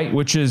narrative, right?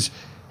 Which is,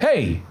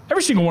 hey,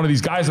 every single one of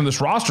these guys on this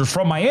roster is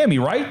from Miami,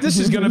 right? This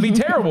is going to be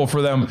terrible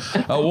for them.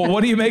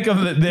 What do you make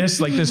of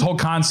this, like this whole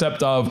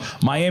concept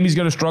of Miami's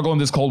going to struggle in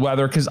this cold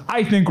weather? Because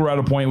I think we're at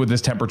a point with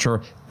this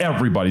temperature,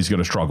 everybody's going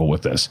to struggle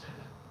with this.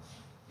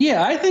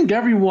 Yeah, I think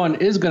everyone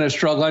is going to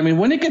struggle. I mean,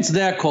 when it gets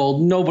that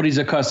cold, nobody's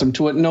accustomed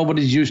to it.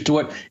 Nobody's used to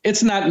it.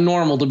 It's not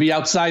normal to be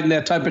outside in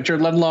that temperature,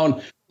 let alone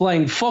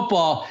playing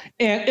football.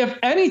 And if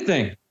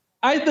anything,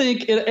 I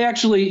think it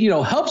actually,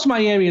 helps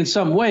Miami in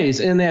some ways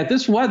in that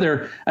this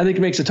weather, I think,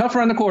 makes it tougher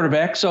on the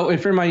quarterback. So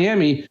if you're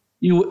Miami,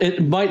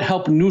 it might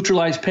help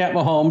neutralize Pat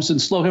Mahomes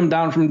and slow him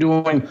down from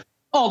doing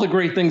all the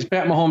great things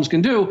Pat Mahomes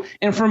can do.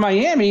 And for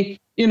Miami,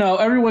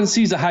 everyone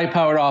sees a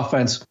high-powered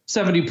offense,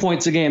 70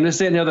 points a game, this,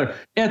 that, and the other.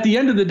 At the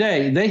end of the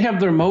day, they have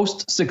their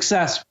most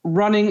success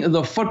running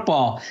the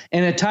football.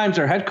 And at times,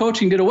 their head coach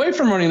can get away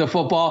from running the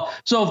football.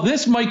 So if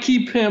this might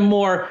keep him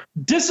more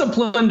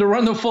disciplined to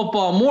run the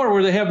football more,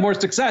 where they have more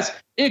success,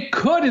 it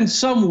could, in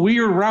some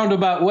weird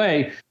roundabout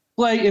way,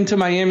 play into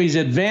Miami's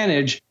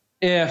advantage.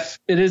 If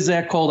it is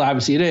that cold,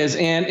 obviously it is.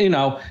 And,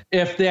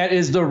 if that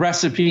is the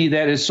recipe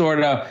that is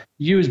sort of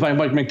used by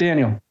Mike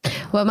McDaniel.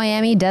 What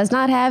Miami does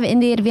not have in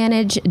the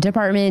advantage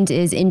department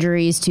is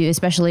injuries to,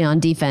 especially on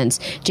defense.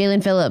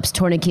 Jalen Phillips,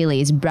 torn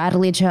Achilles.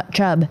 Bradley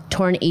Chubb,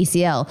 torn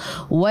ACL.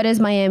 What does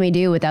Miami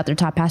do without their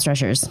top pass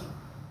rushers?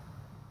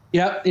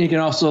 Yep, you can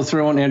also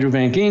throw in Andrew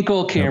Van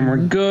Ginkel,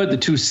 Cameron Good. The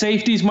two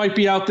safeties might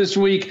be out this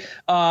week. They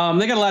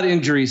got a lot of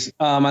injuries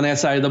on that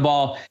side of the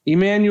ball.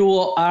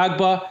 Emmanuel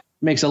Ogbah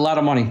makes a lot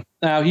of money.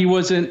 Now,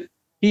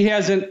 he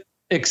hasn't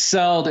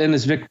excelled in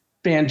this Vic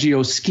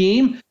Fangio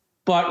scheme,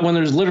 but when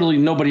there's literally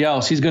nobody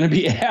else, he's going to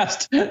be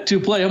asked to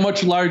play a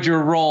much larger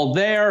role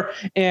there.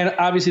 And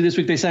obviously this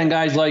week they signed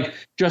guys like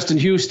Justin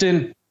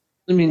Houston.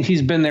 I mean,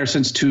 he's been there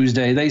since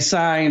Tuesday. They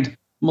signed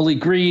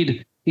Malik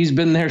Reed. He's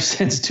been there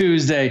since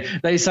Tuesday.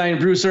 They signed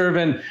Bruce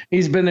Irvin.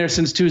 He's been there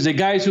since Tuesday.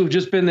 Guys who've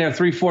just been there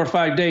 3, 4,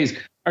 5 days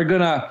are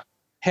going to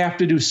have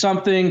to do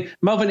something.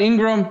 Melvin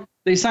Ingram,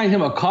 they signed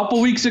him a couple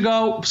weeks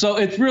ago. So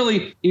it's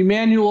really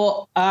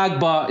Emmanuel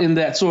Ogbah in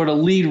that sort of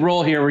lead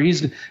role here where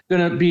he's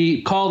going to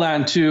be called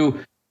on to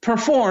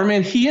perform.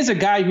 And he is a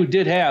guy who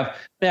did have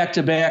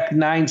back-to-back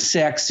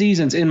 9-sack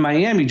seasons in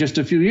Miami just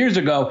a few years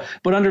ago.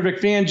 But under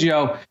Vic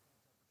Fangio,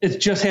 it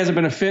just hasn't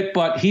been a fit.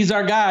 But he's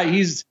our guy.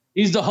 He's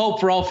the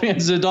hope for all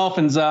fans of the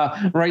Dolphins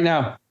right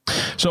now.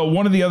 So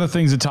one of the other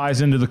things that ties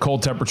into the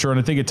cold temperature, and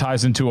I think it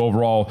ties into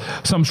overall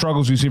some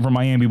struggles we've seen from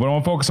Miami, but I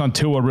want to focus on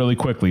Tua really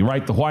quickly,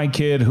 right? The white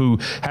kid who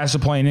has to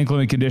play in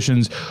inclement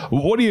conditions.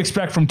 What do you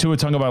expect from Tua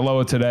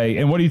Tagovailoa today,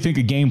 and what do you think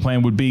a game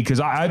plan would be? Because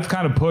I've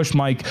kind of pushed,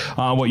 Mike,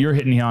 what you're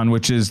hitting on,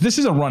 which is this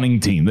is a running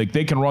team. Like,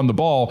 they can run the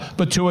ball,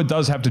 but Tua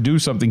does have to do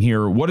something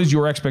here. What is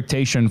your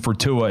expectation for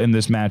Tua in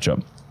this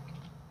matchup?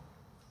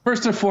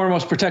 first and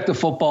foremost, protect the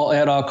football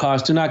at all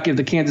costs. Do not give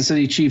the Kansas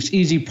City Chiefs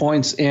easy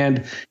points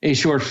and a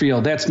short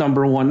field. That's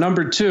number one.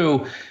 Number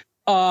two,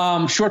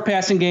 short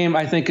passing game,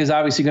 I think, is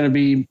obviously going to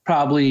be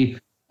probably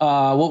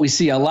what we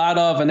see a lot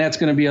of, and that's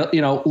going to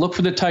be, look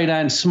for the tight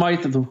end,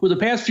 Smythe, who the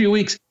past few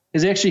weeks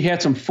has actually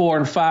had some 4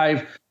 and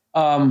 5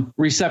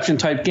 reception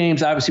type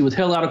games, obviously with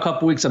Hill out a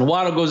couple weeks and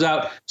Waddle goes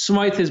out.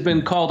 Smythe has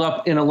been called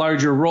up in a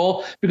larger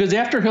role because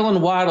after Hill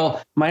and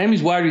Waddle,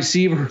 Miami's wide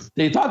receiver,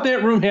 they thought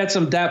that room had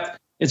some depth.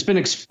 It's been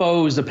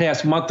exposed the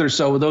past month or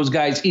so with those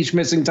guys each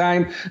missing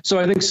time. So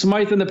I think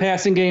Smythe in the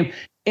passing game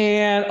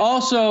and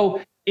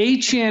also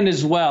Achane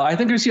as well. I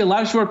think we're going to see a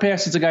lot of short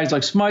passes to guys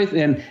like Smythe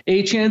and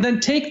Achane, and then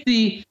take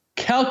the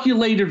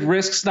calculated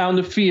risks down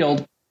the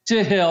field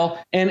to Hill,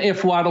 and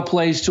if Waddle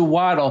plays, to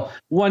Waddle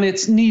when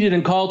it's needed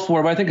and called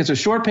for. But I think it's a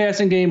short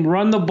passing game,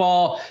 run the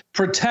ball,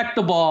 protect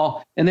the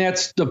ball, and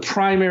that's the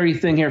primary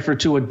thing here for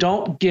Tua.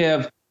 Don't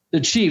give the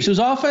Chiefs, whose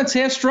offense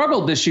has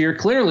struggled this year,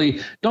 clearly,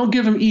 don't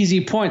give them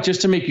easy points just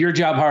to make your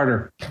job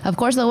harder. Of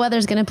course, the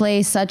weather's going to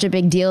play such a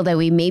big deal that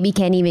we maybe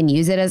can't even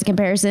use it as a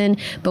comparison,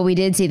 but we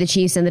did see the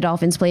Chiefs and the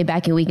Dolphins play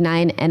back in week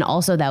 9, and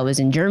also that was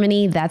in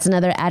Germany. That's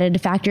another added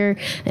factor,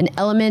 an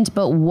element,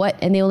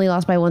 and they only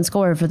lost by 1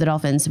 score for the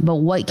Dolphins, but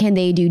what can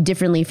they do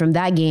differently from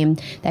that game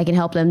that can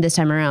help them this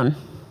time around?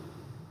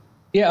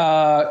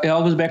 Yeah, it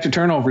all goes back to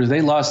turnovers.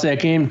 They lost that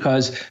game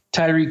because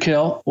Tyreek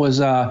Hill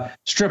was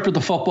stripped of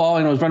the football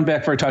and was run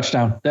back for a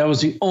touchdown. That was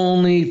the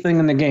only thing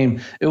in the game.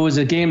 It was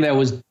a game that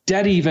was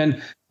dead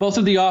even. Both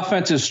of the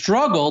offenses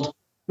struggled,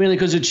 mainly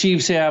because the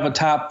Chiefs have a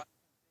top,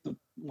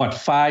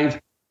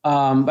 5?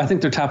 I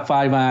think they're top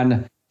 5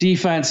 on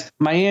defense.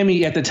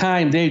 Miami at the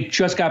time, they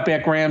just got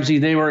back Ramsey.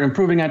 They were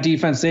improving on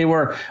defense. They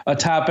were a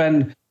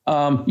top-end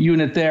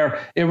unit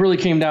there. It really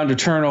came down to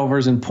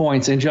turnovers and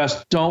points, and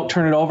just don't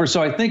turn it over.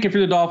 So I think if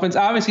you're the Dolphins,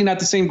 obviously not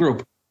the same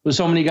group with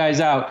so many guys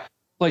out,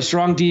 play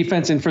strong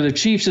defense. And for the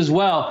Chiefs as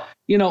well,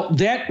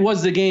 that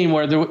was the game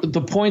where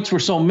the points were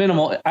so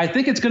minimal. I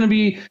think it's going to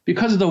be,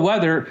 because of the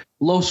weather,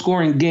 low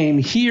scoring game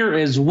here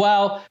as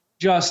well.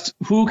 Just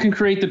who can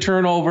create the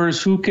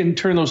turnovers, who can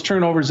turn those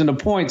turnovers into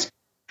points,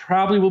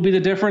 probably will be the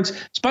difference.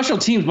 Special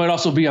teams might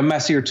also be a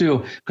mess here too,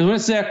 because when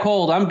it's that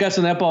cold, I'm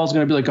guessing that ball is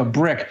going to be like a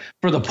brick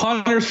for the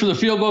punters, for the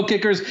field goal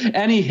kickers,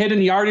 any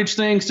hidden yardage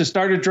things to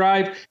start a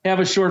drive,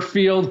 have a short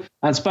field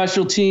on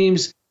special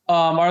teams.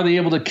 Are they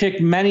able to kick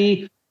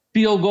many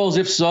field goals?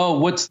 If so,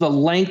 what's the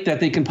length that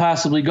they can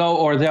possibly go,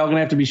 or are they all going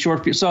to have to be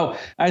short field? So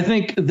I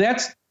think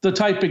that's the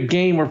type of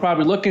game we're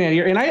probably looking at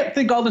here. And I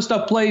think all this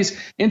stuff plays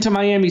into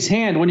Miami's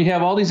hand when you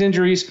have all these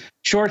injuries,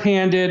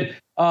 shorthanded.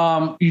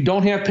 You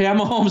don't have Pat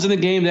Mahomes in the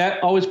game.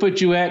 That always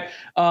puts you at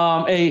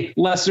a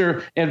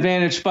lesser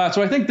advantage spot.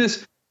 So I think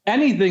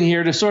anything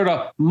here to sort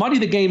of muddy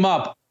the game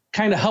up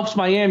kind of helps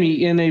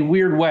Miami in a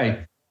weird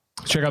way.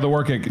 Check out the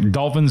work at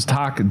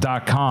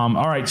dolphinstalk.com.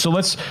 All right, so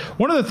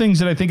one of the things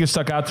that I think has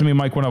stuck out to me,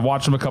 Mike, when I've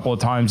watched them a couple of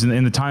times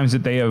in the times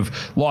that they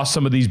have lost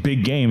some of these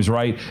big games,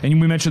 right?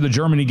 And we mentioned the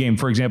Germany game,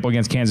 for example,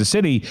 against Kansas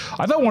City.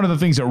 I thought one of the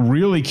things that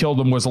really killed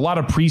them was a lot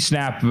of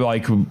pre-snap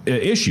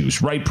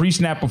issues, right?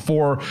 Pre-snap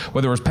before,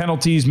 whether it was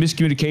penalties,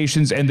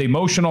 miscommunications, and they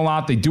motion a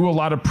lot. They do a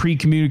lot of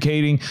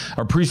pre-communicating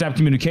or pre-snap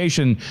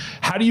communication.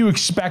 How do you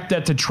expect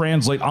that to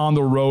translate on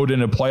the road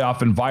in a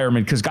playoff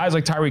environment? Because guys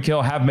like Tyreek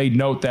Hill have made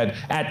note that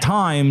at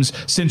times,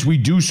 since we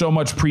do so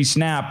much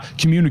pre-snap,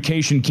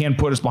 communication can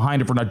put us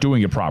behind if we're not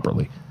doing it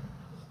properly.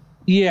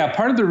 Yeah,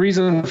 part of the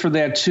reason for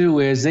that, too,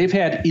 is they've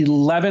had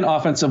 11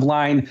 offensive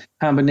line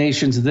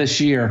combinations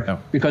this year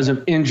because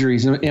of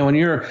injuries. And when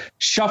you're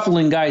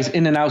shuffling guys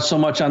in and out so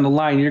much on the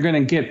line, you're going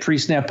to get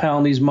pre-snap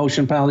penalties,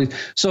 motion penalties.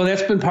 So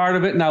that's been part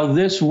of it. Now,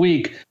 this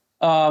week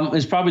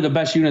is probably the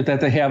best unit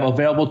that they have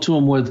available to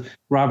them with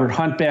Robert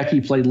Hunt back.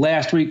 He played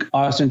last week.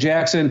 Austin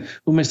Jackson,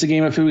 who missed a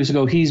game a few weeks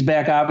ago, he's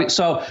back.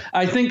 So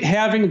I think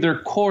having their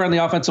core on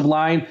the offensive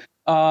line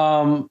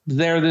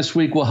there this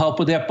week will help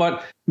with that.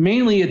 But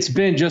mainly it's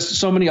been just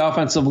so many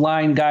offensive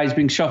line guys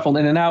being shuffled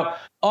in and out.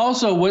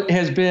 Also, what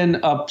has been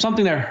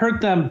something that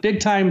hurt them big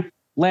time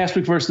last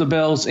week versus the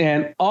Bills,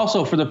 and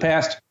also for the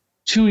past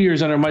 2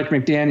 years under Mike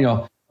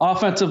McDaniel,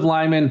 offensive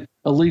linemen,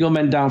 illegal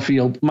men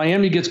downfield.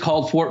 Miami gets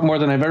called for it more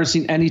than I've ever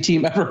seen any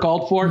team ever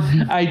called for it.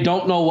 I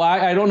don't know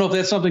why. I don't know if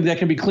that's something that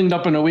can be cleaned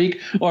up in a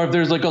week or if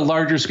there's like a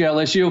larger scale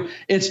issue.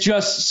 It's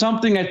just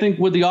something I think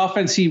with the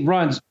offense he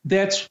runs,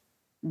 that's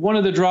one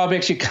of the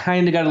drawbacks you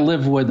kind of got to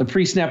live with, the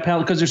pre-snap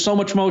penalty, because there's so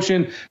much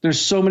motion,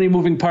 there's so many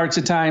moving parts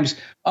at times,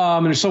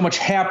 and there's so much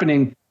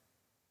happening.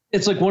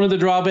 It's like one of the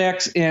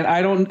drawbacks, and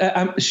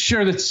I'm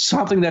sure that's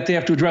something that they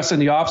have to address in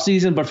the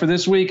offseason, but for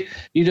this week,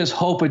 you just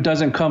hope it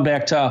doesn't come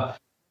back to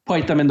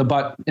bite them in the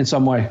butt in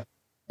some way.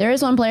 There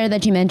is one player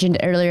that you mentioned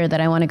earlier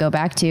that I want to go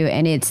back to,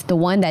 and it's the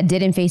one that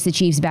didn't face the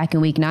Chiefs back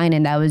in week 9,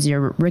 and that was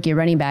your rookie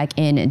running back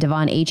in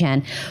Devon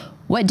Achane.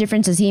 What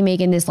difference does he make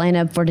in this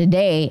lineup for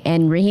today?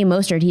 And Raheem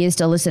Mostert, he is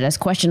still listed as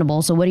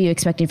questionable, so what are you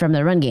expecting from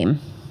the run game?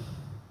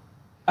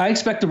 I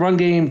expect the run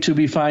game to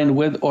be fine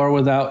with or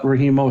without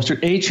Raheem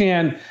Mostert.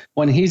 Achane,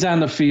 when he's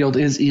on the field,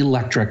 is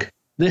electric.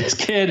 This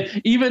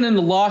kid, even in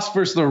the loss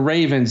versus the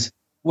Ravens,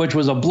 which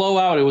was a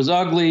blowout. It was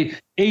ugly.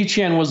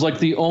 Achane was like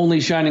the only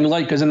shining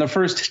light because in the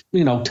first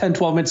 10,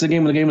 12 minutes of the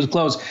game when the game was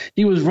close,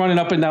 he was running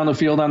up and down the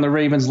field on the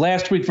Ravens.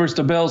 Last week versus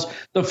the Bills,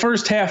 the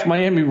first half,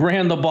 Miami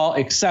ran the ball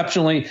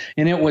exceptionally,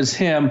 and it was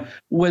him.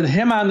 With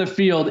him on the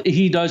field,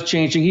 he does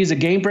change. He's a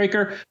game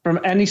breaker from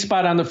any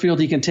spot on the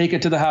field. He can take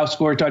it to the house,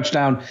 score a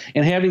touchdown,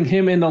 and having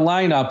him in the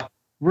lineup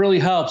really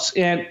helps.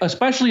 And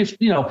especially if,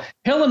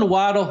 Hill and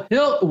Waddle,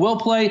 Hill will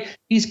play.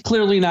 He's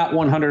clearly not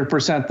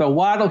 100%. The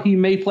Waddle, he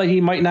may play, he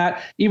might not.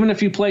 Even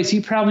if he plays,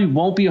 he probably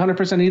won't be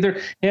 100%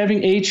 either.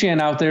 Having Achane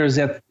out there as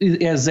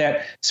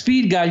that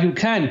speed guy who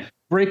can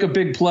break a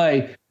big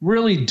play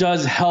really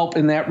does help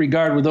in that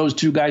regard with those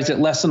two guys at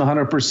less than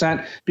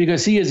 100%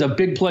 because he is a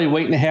big play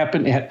waiting to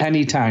happen at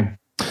any time.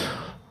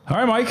 All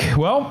right, Mike.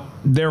 Well,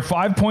 they're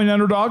 5-point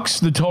underdogs.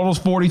 The total's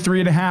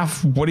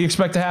 43.5. What do you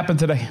expect to happen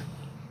today?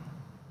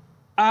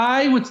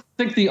 I would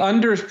think the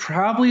under is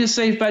probably a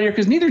safe bet here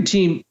because neither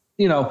team,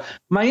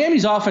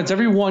 Miami's offense,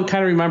 everyone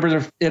kind of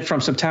remembers it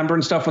from September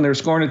and stuff when they were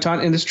scoring a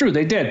ton. And it's true,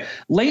 they did.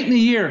 Late in the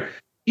year,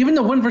 even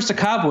the win versus the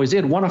Cowboys, they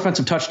had one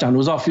offensive touchdown. It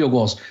was all field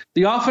goals.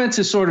 The offense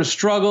has sort of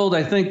struggled.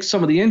 I think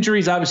some of the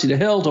injuries, obviously to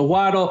Hill, to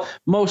Waddle,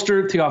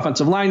 Mostert, the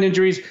offensive line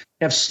injuries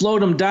have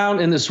slowed them down.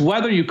 In this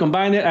weather, you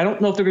combine it. I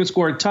don't know if they're going to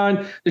score a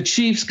ton. The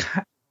Chiefs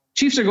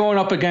are going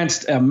up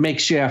against a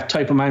makeshift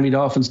type of Miami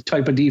Dolphins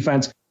type of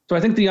defense. So I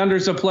think the under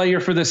is a play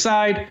here for the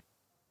side.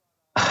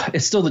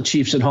 It's still the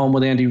Chiefs at home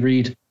with Andy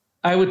Reid.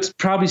 I would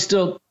probably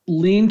still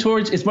lean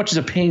towards, as much as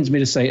it pains me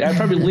to say it, I'd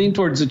probably lean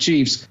towards the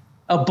Chiefs.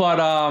 But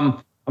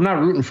I'm not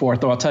rooting for it,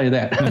 though, I'll tell you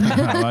that.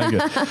 I like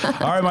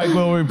it. All right, Mike,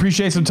 well, we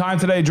appreciate some time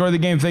today. Enjoy the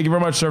game. Thank you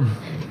very much, sir.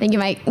 Thank you,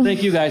 Mike.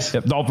 Thank you, guys.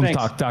 Yep,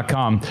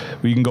 DolphinsTalk.com.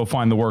 You can go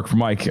find the work for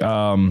Mike.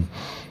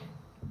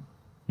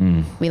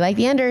 We like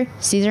the under.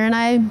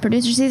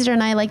 Producer Caesar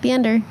and I like the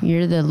under.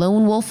 You're the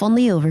lone wolf on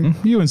the over.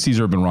 You and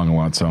Caesar have been wrong a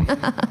lot, so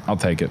I'll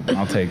take it.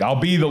 I'll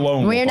be the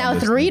lone wolf. We're now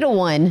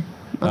 3-1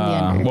 on the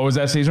under. What was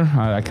that, Caesar?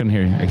 I couldn't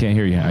hear you. I can't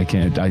hear you.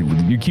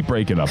 You keep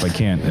breaking up. I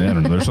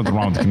don't know. There's something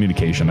wrong with the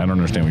communication. I don't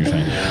understand what you're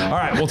saying. All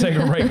right, we'll take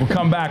a break. We'll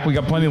come back. We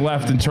got plenty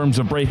left in terms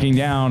of breaking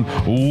down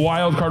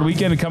Wild Card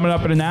Weekend. And coming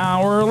up in an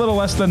hour, a little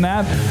less than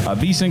that, a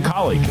VSiN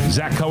colleague,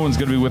 Zach Cohen's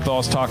going to be with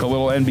us, talk a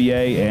little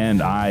NBA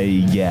and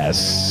I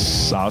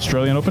guess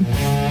Australian Open.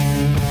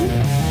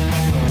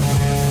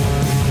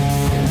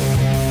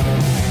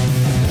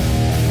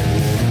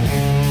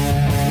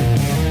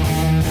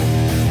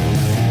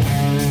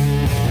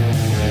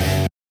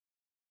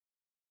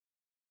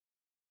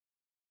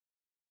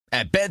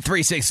 At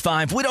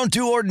Bet365, we don't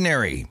do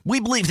ordinary. We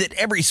believe that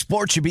every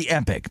sport should be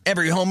epic.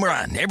 Every home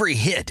run, every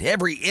hit,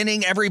 every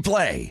inning, every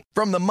play.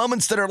 From the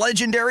moments that are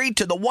legendary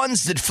to the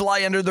ones that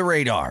fly under the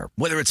radar.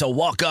 Whether it's a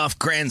walk-off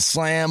grand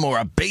slam or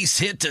a base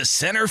hit to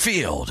center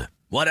field.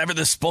 Whatever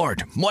the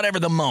sport, whatever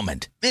the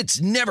moment.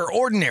 It's never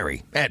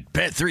ordinary at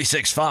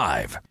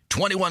Bet365.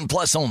 21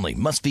 plus only.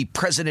 Must be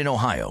present in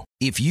Ohio.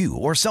 If you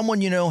or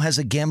someone you know has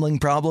a gambling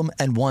problem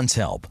and wants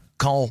help,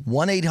 call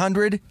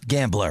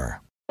 1-800-GAMBLER.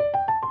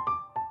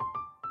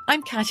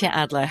 I'm Katya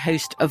Adler,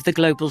 host of The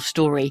Global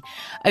Story.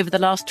 Over the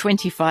last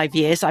 25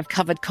 years, I've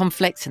covered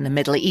conflicts in the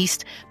Middle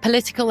East,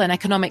 political and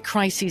economic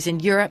crises in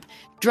Europe,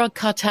 drug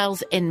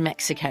cartels in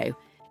Mexico.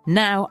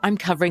 Now I'm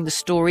covering the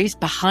stories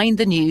behind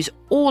the news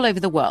all over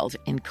the world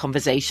in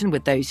conversation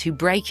with those who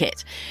break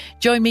it.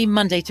 Join me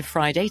Monday to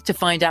Friday to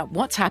find out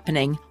what's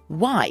happening,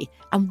 why,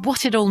 and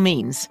what it all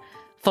means.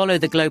 Follow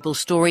The Global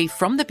Story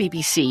from the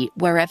BBC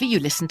wherever you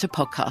listen to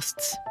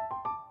podcasts.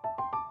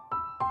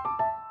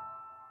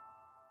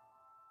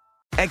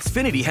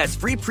 Xfinity has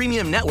free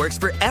premium networks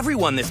for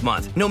everyone this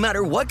month, no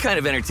matter what kind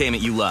of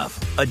entertainment you love.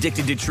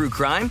 Addicted to true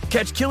crime?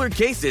 Catch killer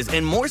cases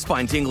and more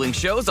spine-tingling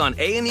shows on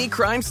A&E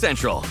Crime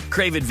Central.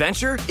 Crave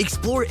adventure?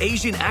 Explore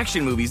Asian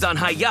action movies on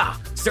Hi-YAH.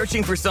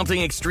 Searching for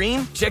something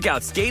extreme? Check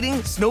out skating,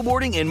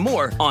 snowboarding, and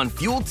more on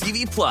Fuel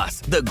TV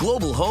Plus, the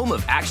global home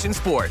of action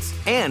sports.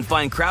 And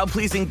find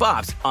crowd-pleasing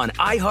bops on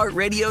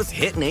iHeartRadio's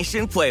Hit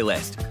Nation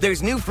playlist.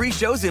 There's new free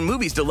shows and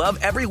movies to love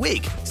every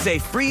week. Say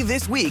free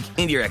this week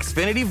in your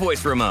Xfinity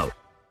voice remote.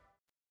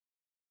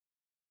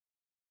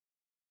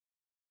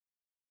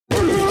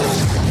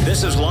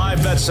 This is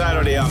Live Bet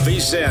Saturday on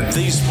VSiN,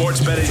 the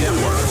Sports Betting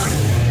Network.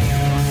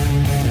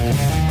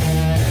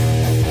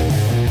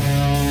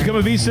 Become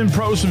a VSiN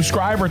Pro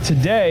subscriber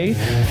today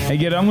and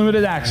get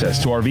unlimited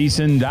access to our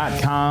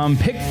VSiN.com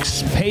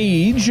picks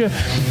page.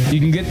 You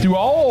can get through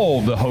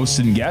all the hosts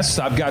and guests.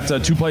 I've got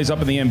 2 plays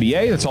up in the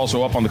NBA. That's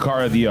also up on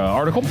the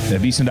article at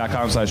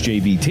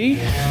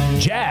VSiN.com/JVT.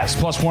 Jazz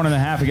plus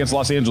 1.5 against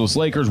Los Angeles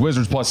Lakers.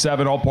 Wizards plus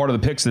 7. All part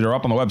of the picks that are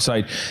up on the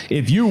website.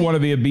 If you want to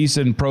be a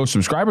VSiN Pro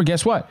subscriber,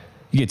 guess what?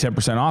 You get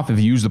 10% off if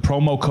you use the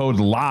promo code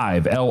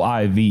LIVE,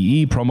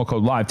 L-I-V-E, promo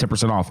code LIVE,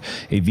 10% off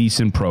a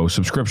VSiN Pro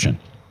subscription.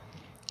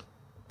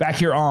 Back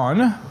here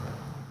on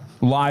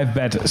Live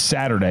Bet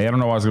Saturday. I don't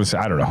know what I was going to say.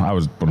 I don't know. I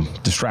was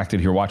distracted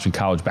here watching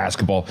college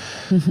basketball.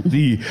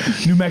 The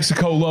New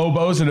Mexico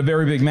Lobos in a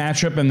very big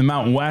matchup in the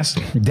Mountain West.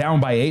 Down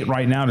by 8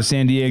 right now to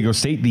San Diego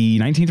State, the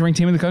 19th ranked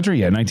team in the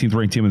country. Yeah, 19th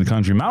ranked team in the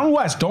country. Mountain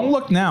West, don't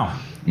look now.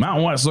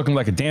 Mountain West looking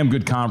like a damn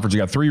good conference.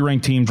 You got 3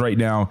 ranked teams right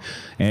now,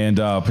 and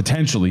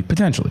potentially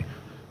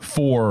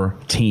 4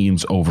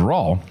 teams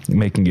overall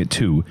making it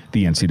to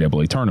the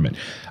NCAA tournament.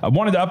 I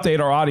wanted to update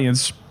our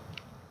audience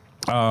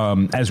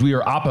as we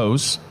are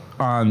oppos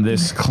on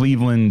this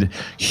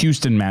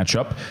Cleveland-Houston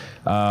matchup.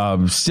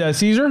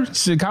 Caesar,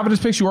 confidence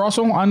picks, you were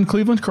also on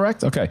Cleveland,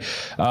 correct? Okay.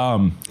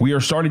 We are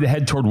starting to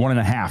head toward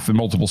 1.5 in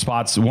multiple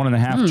spots.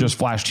 1.5 just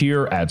flashed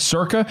here at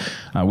Circa.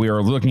 We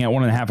are looking at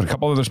 1.5 at a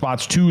couple other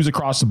spots, 2s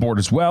across the board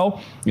as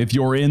well. If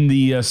you're in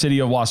the city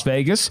of Las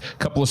Vegas, a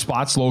couple of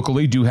spots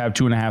locally do have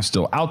 2.5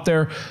 still out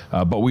there,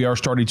 but we are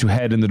starting to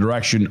head in the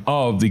direction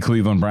of the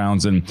Cleveland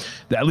Browns, and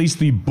at least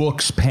the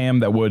books, Pam,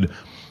 that would,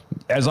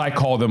 as I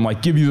call them,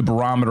 like give you the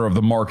barometer of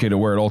the market of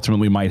where it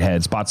ultimately might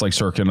head. Spots like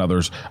Circa and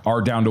others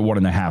are down to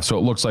 1.5. So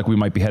it looks like we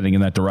might be heading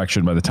in that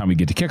direction by the time we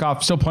get to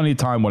kickoff. Still plenty of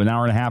time, an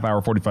hour and a half,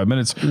 hour, 45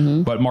 minutes,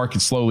 but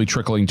market slowly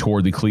trickling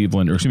toward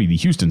the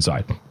Houston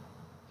side.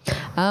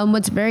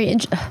 What's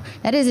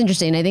that is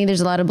interesting. I think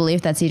there's a lot of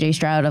belief that CJ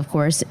Stroud, of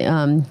course,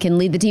 can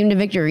lead the team to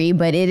victory,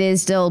 but it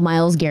is still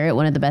Myles Garrett,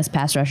 one of the best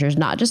pass rushers,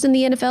 not just in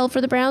the NFL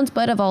for the Browns,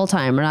 but of all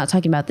time. We're not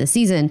talking about this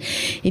season.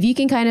 If you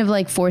can kind of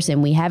like force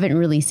him, we haven't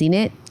really seen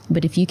it,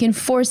 but if you can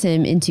force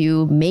him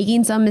into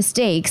making some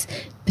mistakes,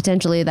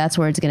 potentially that's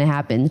where it's going to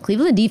happen.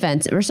 Cleveland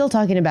defense, we're still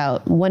talking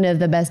about one of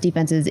the best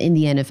defenses in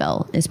the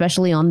NFL,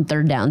 especially on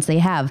third downs.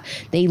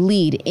 They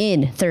lead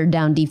in third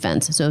down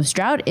defense. So if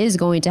Stroud is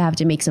going to have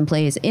to make some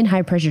plays in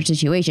high pressure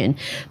situation,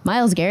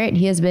 Myles Garrett,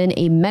 he has been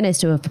a menace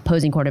to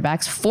opposing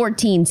quarterbacks,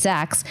 14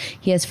 sacks.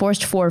 He has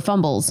forced 4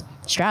 fumbles.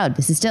 Stroud,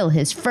 this is still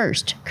his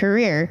first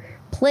career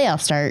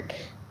playoff start.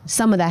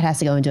 Some of that has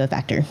to go into a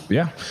factor.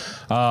 Yeah.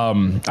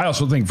 I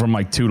also think from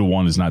like 2 to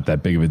 1 is not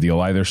that big of a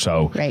deal either.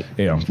 So,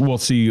 we'll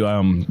see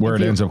where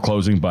it ends up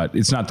closing, but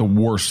it's not the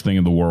worst thing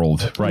in the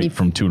world, right?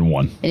 From 2 to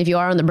 1. And if you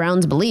are on the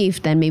Browns'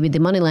 belief, then maybe the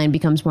money line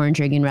becomes more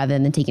intriguing rather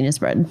than taking a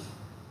spread.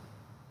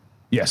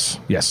 Yes,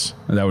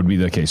 that would be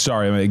the case.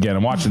 Sorry, again,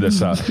 I'm watching this.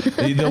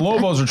 The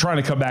Lobos are trying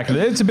to come back.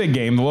 It's a big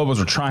game. The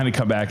Lobos are trying to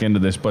come back into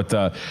this, but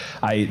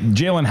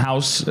Jalen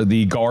House,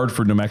 the guard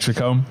for New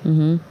Mexico,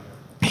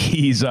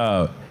 he's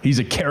a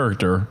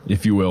character,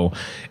 if you will,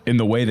 in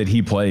the way that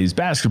he plays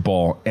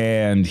basketball,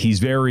 and he's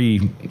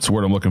very, it's the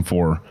word I'm looking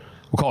for,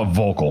 we'll call it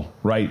vocal,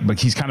 right? But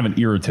he's kind of an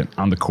irritant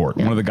on the court.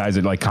 Yeah. One of the guys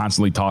that like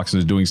constantly talks and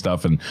is doing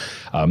stuff. And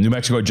New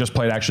Mexico just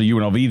played actually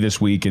UNLV this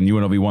week, and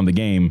UNLV won the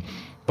game.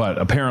 But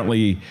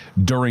apparently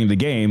during the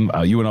game,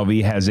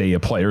 UNLV has a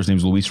player, his name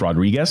is Luis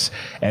Rodriguez,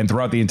 and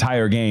throughout the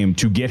entire game,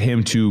 to get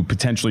him to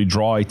potentially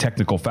draw a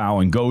technical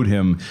foul and goad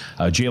him,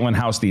 Jalen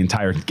House the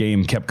entire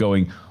game kept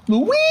going,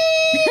 Luis,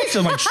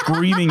 and like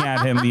screaming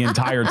at him the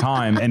entire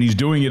time, and he's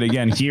doing it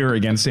again here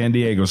against San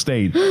Diego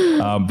State.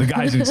 The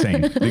guy's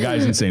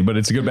insane. But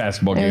it's a good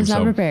basketball game. He's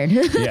not prepared.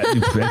 Yeah,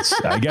 it's,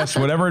 I guess,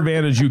 whatever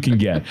advantage you can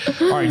get.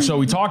 All right, so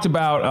we talked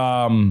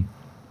about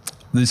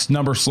this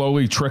number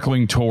slowly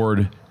trickling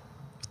toward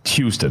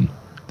Houston.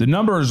 The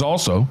number is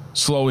also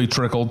slowly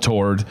trickled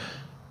toward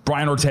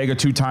Brian Ortega,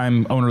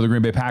 2-time owner of the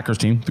Green Bay Packers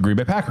team, the Green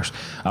Bay Packers.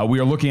 We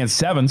are looking at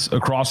 7s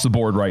across the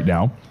board right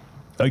now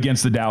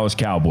against the Dallas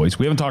Cowboys.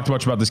 We haven't talked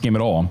much about this game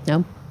at all.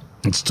 No.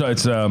 It's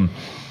an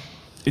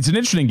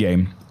interesting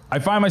game. I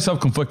find myself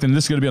conflicted.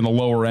 This is going to be on the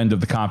lower end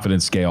of the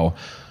confidence scale,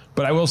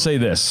 but I will say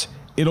this.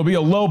 It'll be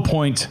a low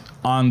point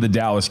on the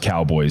Dallas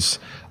Cowboys.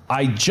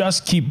 I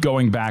just keep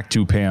going back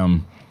to,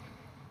 Pam,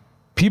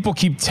 people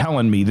keep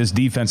telling me this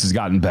defense has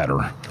gotten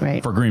better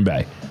for Green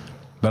Bay.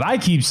 But I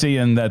keep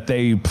seeing that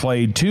they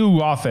played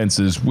 2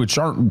 offenses which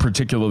aren't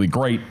particularly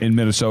great in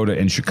Minnesota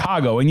and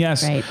Chicago. And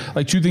yes,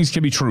 like 2 things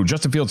can be true.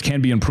 Justin Fields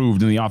can be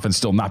improved and the offense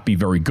still not be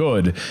very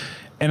good.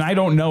 And I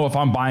don't know if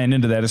I'm buying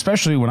into that,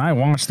 especially when I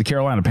watched the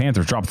Carolina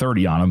Panthers drop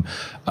 30 on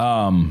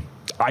them.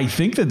 I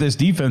think that this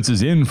defense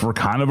is in for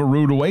kind of a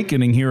rude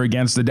awakening here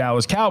against the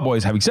Dallas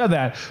Cowboys. Having said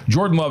that,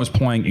 Jordan Love is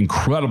playing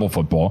incredible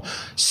football.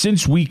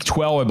 Since week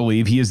 12, I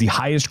believe, he is the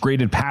highest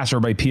graded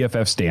passer by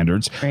PFF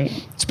standards.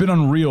 It's been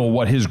unreal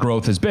what his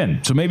growth has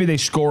been. So maybe they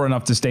score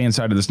enough to stay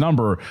inside of this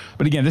number.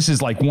 But again, this is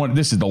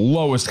the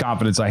lowest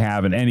confidence I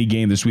have in any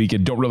game this week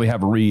and don't really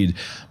have a read.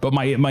 But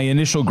my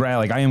initial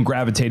I am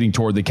gravitating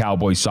toward the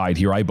Cowboys side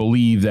here. I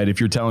believe that if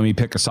you're telling me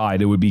pick a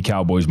side, it would be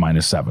Cowboys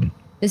 -7.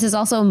 This is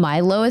also my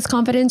lowest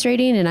confidence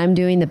rating, and I'm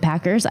doing the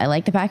Packers. I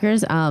like the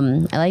Packers. I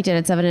liked it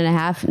at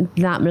 7.5.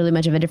 Not really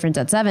much of a difference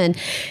at 7.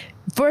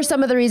 For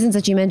some of the reasons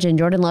that you mentioned,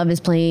 Jordan Love is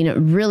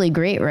playing really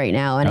great right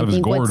now. And I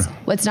think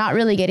what's not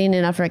really getting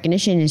enough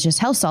recognition is just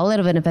how solid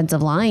of an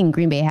offensive line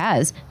Green Bay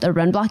has. The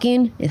run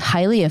blocking is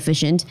highly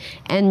efficient,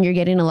 and you're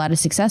getting a lot of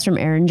success from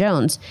Aaron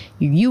Jones.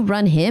 You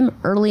run him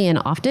early and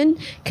often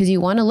because you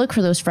want to look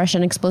for those fresh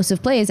and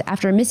explosive plays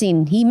after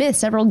he missed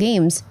several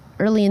games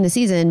early in the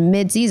season,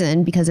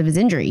 mid-season, because of his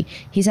injury.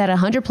 He's had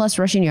 100-plus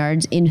rushing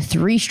yards in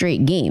 3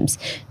 straight games.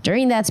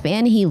 During that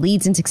span, he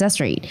leads in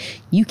success rate.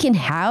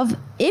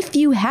 If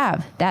you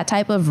have that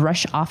type of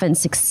rush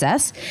offense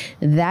success,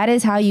 that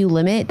is how you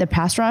limit the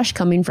pass rush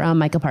coming from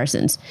Micah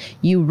Parsons.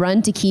 You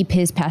run to keep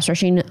his pass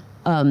rushing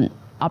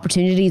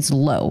opportunity is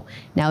low.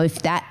 Now,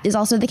 if that is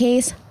also the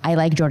case, I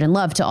like Jordan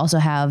Love to also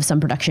have some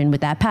production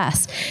with that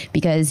pass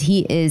because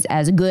he is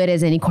as good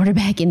as any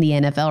quarterback in the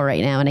NFL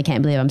right now. And I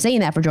can't believe I'm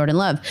saying that for Jordan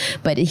Love,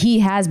 but he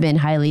has been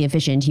highly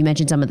efficient. You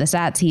mentioned some of the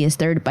stats. He is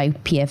third by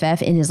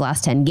PFF in his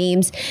last 10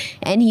 games,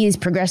 and he is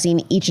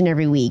progressing each and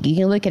every week. You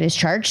can look at his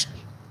charts,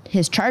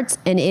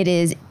 and it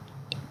is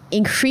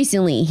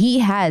increasingly, he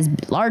has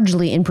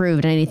largely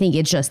improved. And I think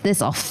it's just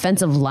this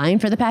offensive line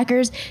for the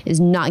Packers is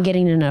not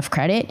getting enough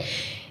credit.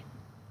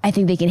 I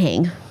think they can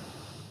hang.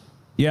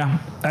 Yeah,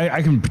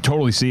 I can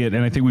totally see it.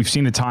 And I think we've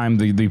seen a time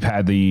they've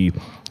had the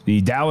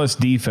Dallas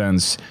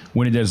defense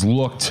when it has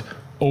looked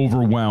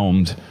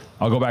overwhelmed.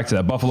 I'll go back to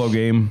that Buffalo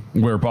game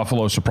where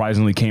Buffalo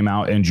surprisingly came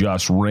out and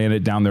just ran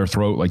it down their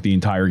throat like the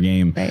entire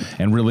game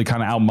and really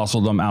kind of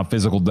out-muscled them,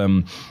 out-physicaled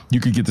them. You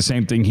could get the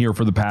same thing here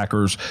for the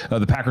Packers.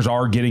 The Packers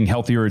are getting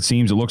healthier, it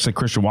seems. It looks like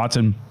Christian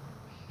Watson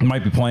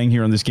might be playing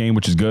here in this game,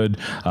 which is good.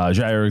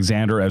 Jair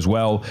Alexander as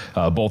well.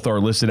 Both are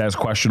listed as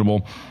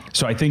questionable.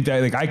 So I think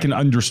that I can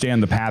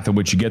understand the path in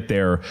which you get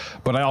there,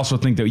 but I also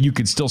think that you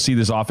could still see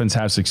this offense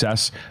have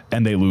success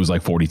and they lose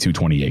like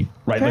 42-28,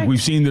 right? Correct. Like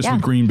we've seen this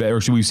with Green Bay,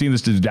 or we've seen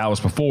this to Dallas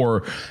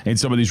before in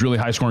some of these really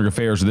high-scoring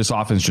affairs. This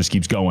offense just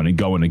keeps going and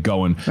going and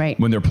going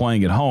when they're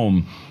playing at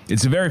home.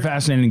 It's a very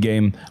fascinating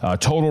game.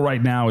 Total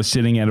right now is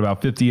sitting at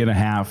about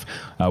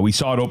 50.5. We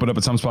saw it open up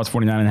at some spots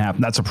 49.5.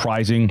 Not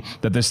surprising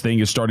that this thing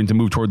is starting to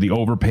move toward the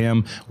over,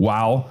 Pam,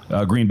 while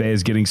Green Bay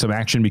is getting some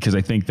action, because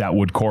I think that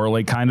would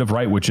correlate kind of,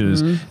 right, which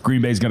is Green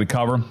Bay is going to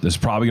cover. This is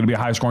probably going to be a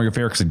high-scoring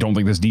affair because I don't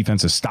think this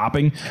defense is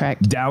stopping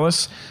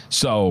Dallas.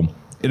 So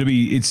it'll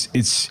be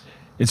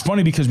it's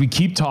funny because we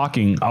keep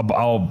talking.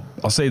 I'll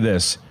say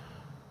this: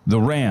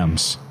 the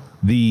Rams,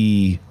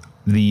 the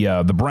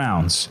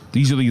Browns.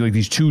 These are like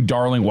these two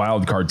darling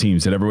wild card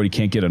teams that everybody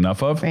can't get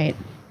enough of. Right.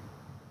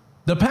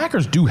 The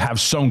Packers do have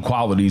some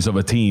qualities of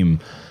a team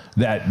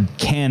that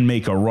can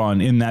make a run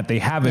in that they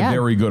have a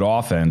very good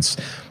offense.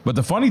 But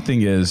the funny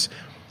thing is,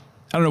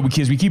 I don't know,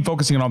 because we keep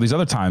focusing on all these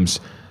other times,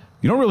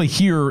 you don't really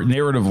hear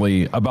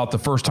narratively about the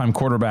first-time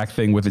quarterback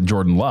thing with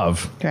Jordan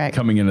Love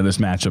coming into this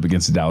matchup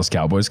against the Dallas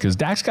Cowboys, because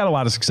Dak's got a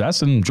lot of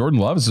success, and Jordan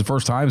Love is his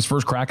first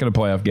crack at a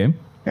playoff game.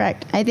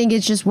 Correct. I think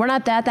it's just, we're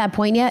not at that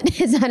point yet.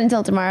 It's not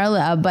until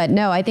tomorrow. But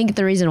no, I think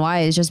the reason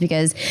why is just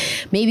because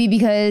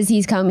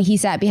he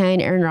sat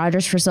behind Aaron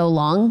Rodgers for so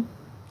long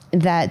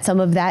that some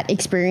of that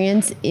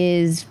experience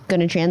is going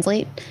to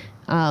translate.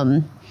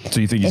 So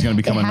you think he's going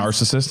to become a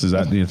narcissist? Is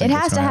that? Do you think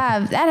that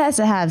has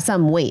to have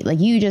some weight? Like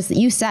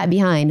you sat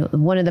behind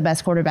one of the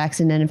best quarterbacks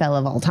in the NFL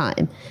of all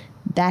time.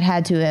 That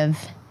had to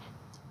have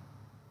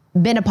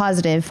been a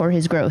positive for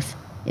his growth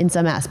in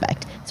some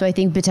aspect. So I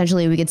think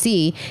potentially we could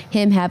see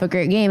him have a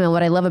great game. And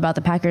what I love about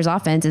the Packers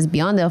offense is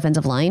beyond the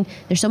offensive line,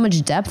 there's so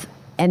much depth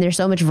and there's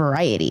so much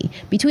variety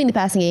between the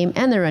passing game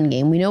and the run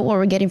game. We know what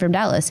we're getting from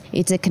Dallas.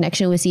 It's a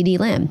connection with CeeDee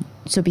Lamb.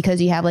 So because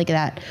you have like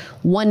that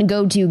one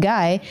go-to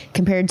guy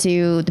compared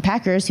to the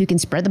Packers who can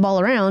spread the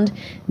ball around,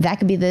 that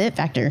could be the it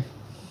factor.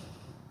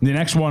 The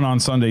next one on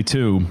Sunday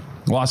too,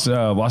 Los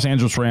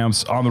Angeles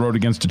Rams on the road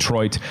against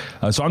Detroit.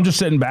 So I'm just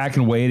sitting back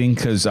and waiting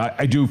because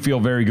I do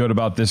feel very good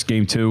about this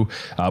game too.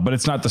 But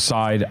it's not the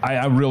side.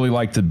 I really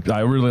like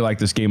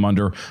this game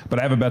under, but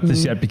I haven't bet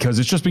this yet because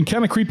it's just been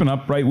kind of creeping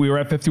up, right? We were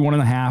at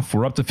 51.5.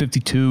 We're up to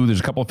 52.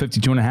 There's a couple of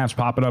 52.5s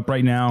popping up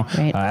right now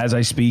as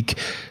I speak.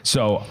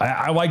 So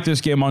I like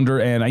this game under,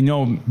 and I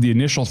know the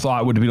initial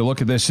thought would be to look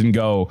at this and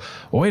go,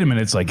 well, wait a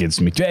minute, it's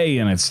McVay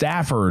and it's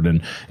Stafford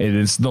and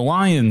it's the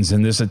Lions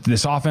and this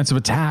offensive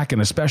attack, and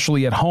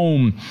especially at home.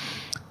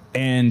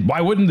 And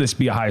why wouldn't this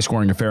be a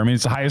high-scoring affair? I mean,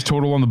 it's the highest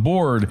total on the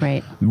board.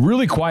 Right.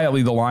 Really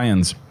quietly, the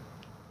Lions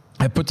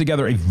have put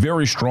together a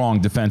very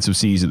strong defensive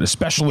season,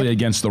 especially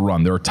against the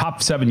run. They're a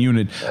top 7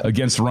 unit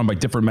against the run by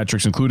different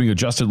metrics, including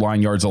adjusted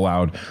line yards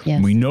allowed.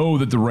 Yes. We know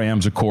that the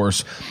Rams, of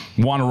course,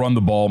 want to run the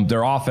ball.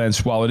 Their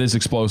offense, while it is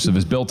explosive,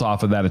 is built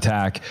off of that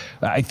attack.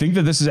 I think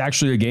that this is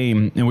actually a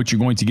game in which you're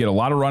going to get a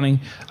lot of running.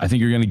 I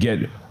think you're going to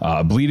get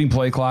bleeding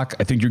play clock.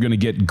 I think you're going to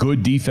get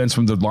good defense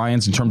from the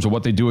Lions in terms of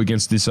what they do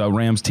against this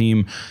Rams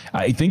team.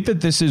 I think that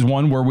this is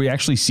one where we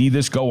actually see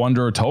this go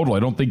under a total. I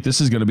don't think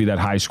this is going to be that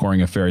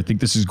high-scoring affair. I think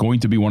this is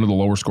going to be one of the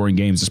lower scoring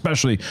games,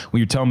 especially when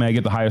you're telling me I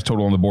get the highest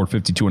total on the board,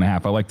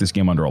 52.5. I like this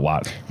game under a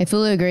lot. I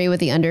fully agree with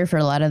the under for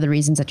a lot of the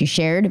reasons that you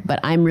shared, but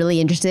I'm really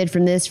interested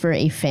from this for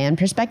a fan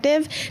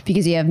perspective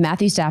because you have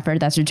Matthew Stafford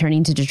that's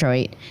returning to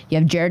Detroit. You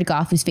have Jared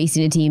Goff who's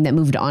facing a team that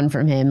moved on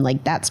from him.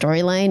 Like that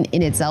storyline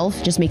in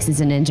itself just makes this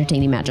an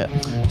entertaining matchup.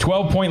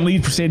 12-point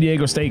lead for San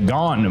Diego State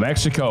gone. New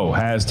Mexico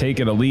has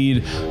taken a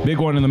lead. Big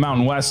one in the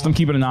Mountain West. I'm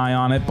keeping an eye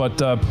on it, but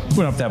we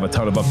don't have to have a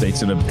ton of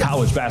updates in a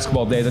college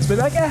basketball day that's been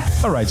like,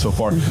 all right so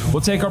far.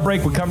 We'll take our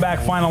break. We'll come back,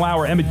 final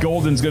hour. Emmett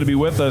Golden's going to be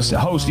with us,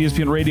 host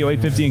ESPN Radio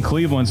 850 in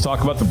Cleveland, to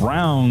talk about the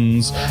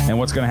Browns and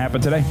what's going to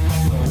happen today.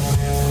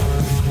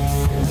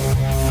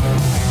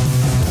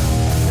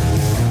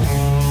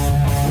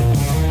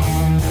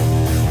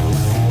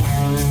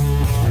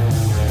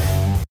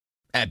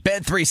 At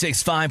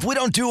Bet365, we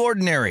don't do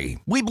ordinary.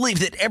 We believe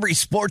that every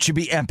sport should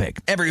be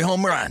epic. Every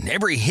home run,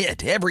 every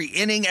hit, every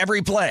inning,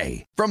 every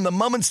play. From the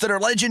moments that are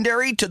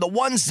legendary to the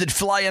ones that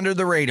fly under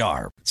the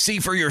radar. See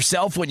for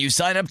yourself when you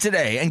sign up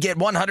today and get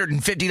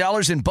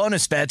 $150 in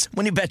bonus bets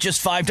when you bet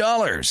just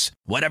 $5.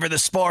 Whatever the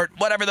sport,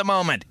 whatever the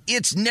moment,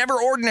 it's never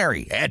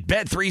ordinary at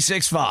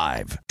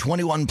Bet365.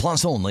 21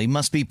 plus only.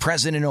 Must be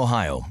present in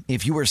Ohio.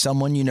 If you or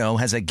someone you know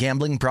has a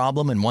gambling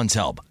problem and wants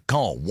help,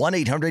 call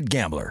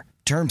 1-800-GAMBLER.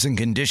 Terms and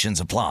conditions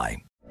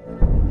apply.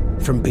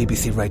 From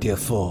BBC Radio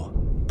 4,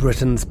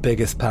 Britain's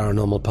biggest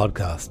paranormal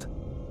podcast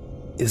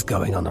is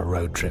going on a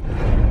road trip.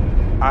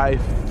 I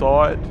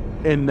thought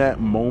in that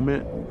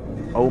moment,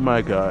 oh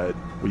my God,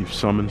 we've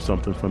summoned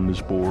something from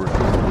this board.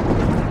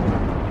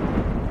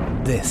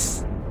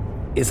 This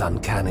is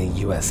Uncanny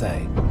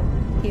USA.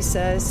 He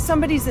says,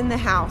 somebody's in the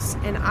house,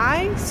 and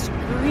I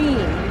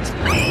screamed.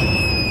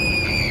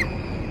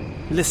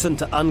 Listen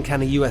to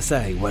Uncanny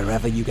USA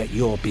wherever you get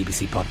your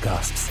BBC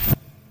podcasts,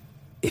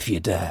 if you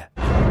dare.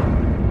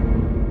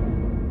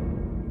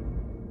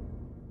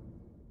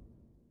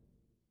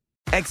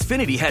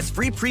 Xfinity has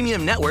free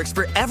premium networks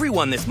for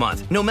everyone this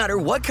month, no matter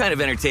what kind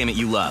of entertainment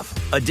you love.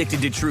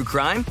 Addicted to true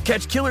crime?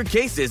 Catch killer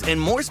cases and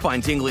more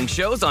spine-tingling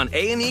shows on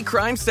A&E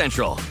Crime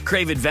Central.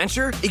 Crave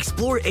adventure?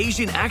 Explore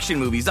Asian action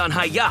movies on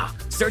Hi-YAH.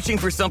 Searching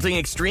for something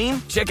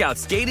extreme? Check out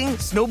skating,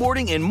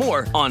 snowboarding, and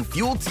more on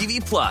Fuel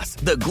TV Plus,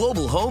 the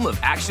global home of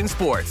action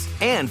sports.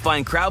 And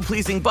find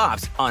crowd-pleasing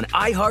bops on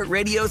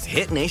iHeartRadio's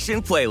Hit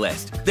Nation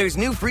playlist. There's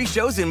new free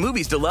shows and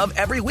movies to love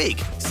every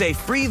week. Say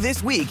free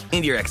this week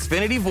in your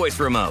Xfinity voice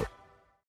remote.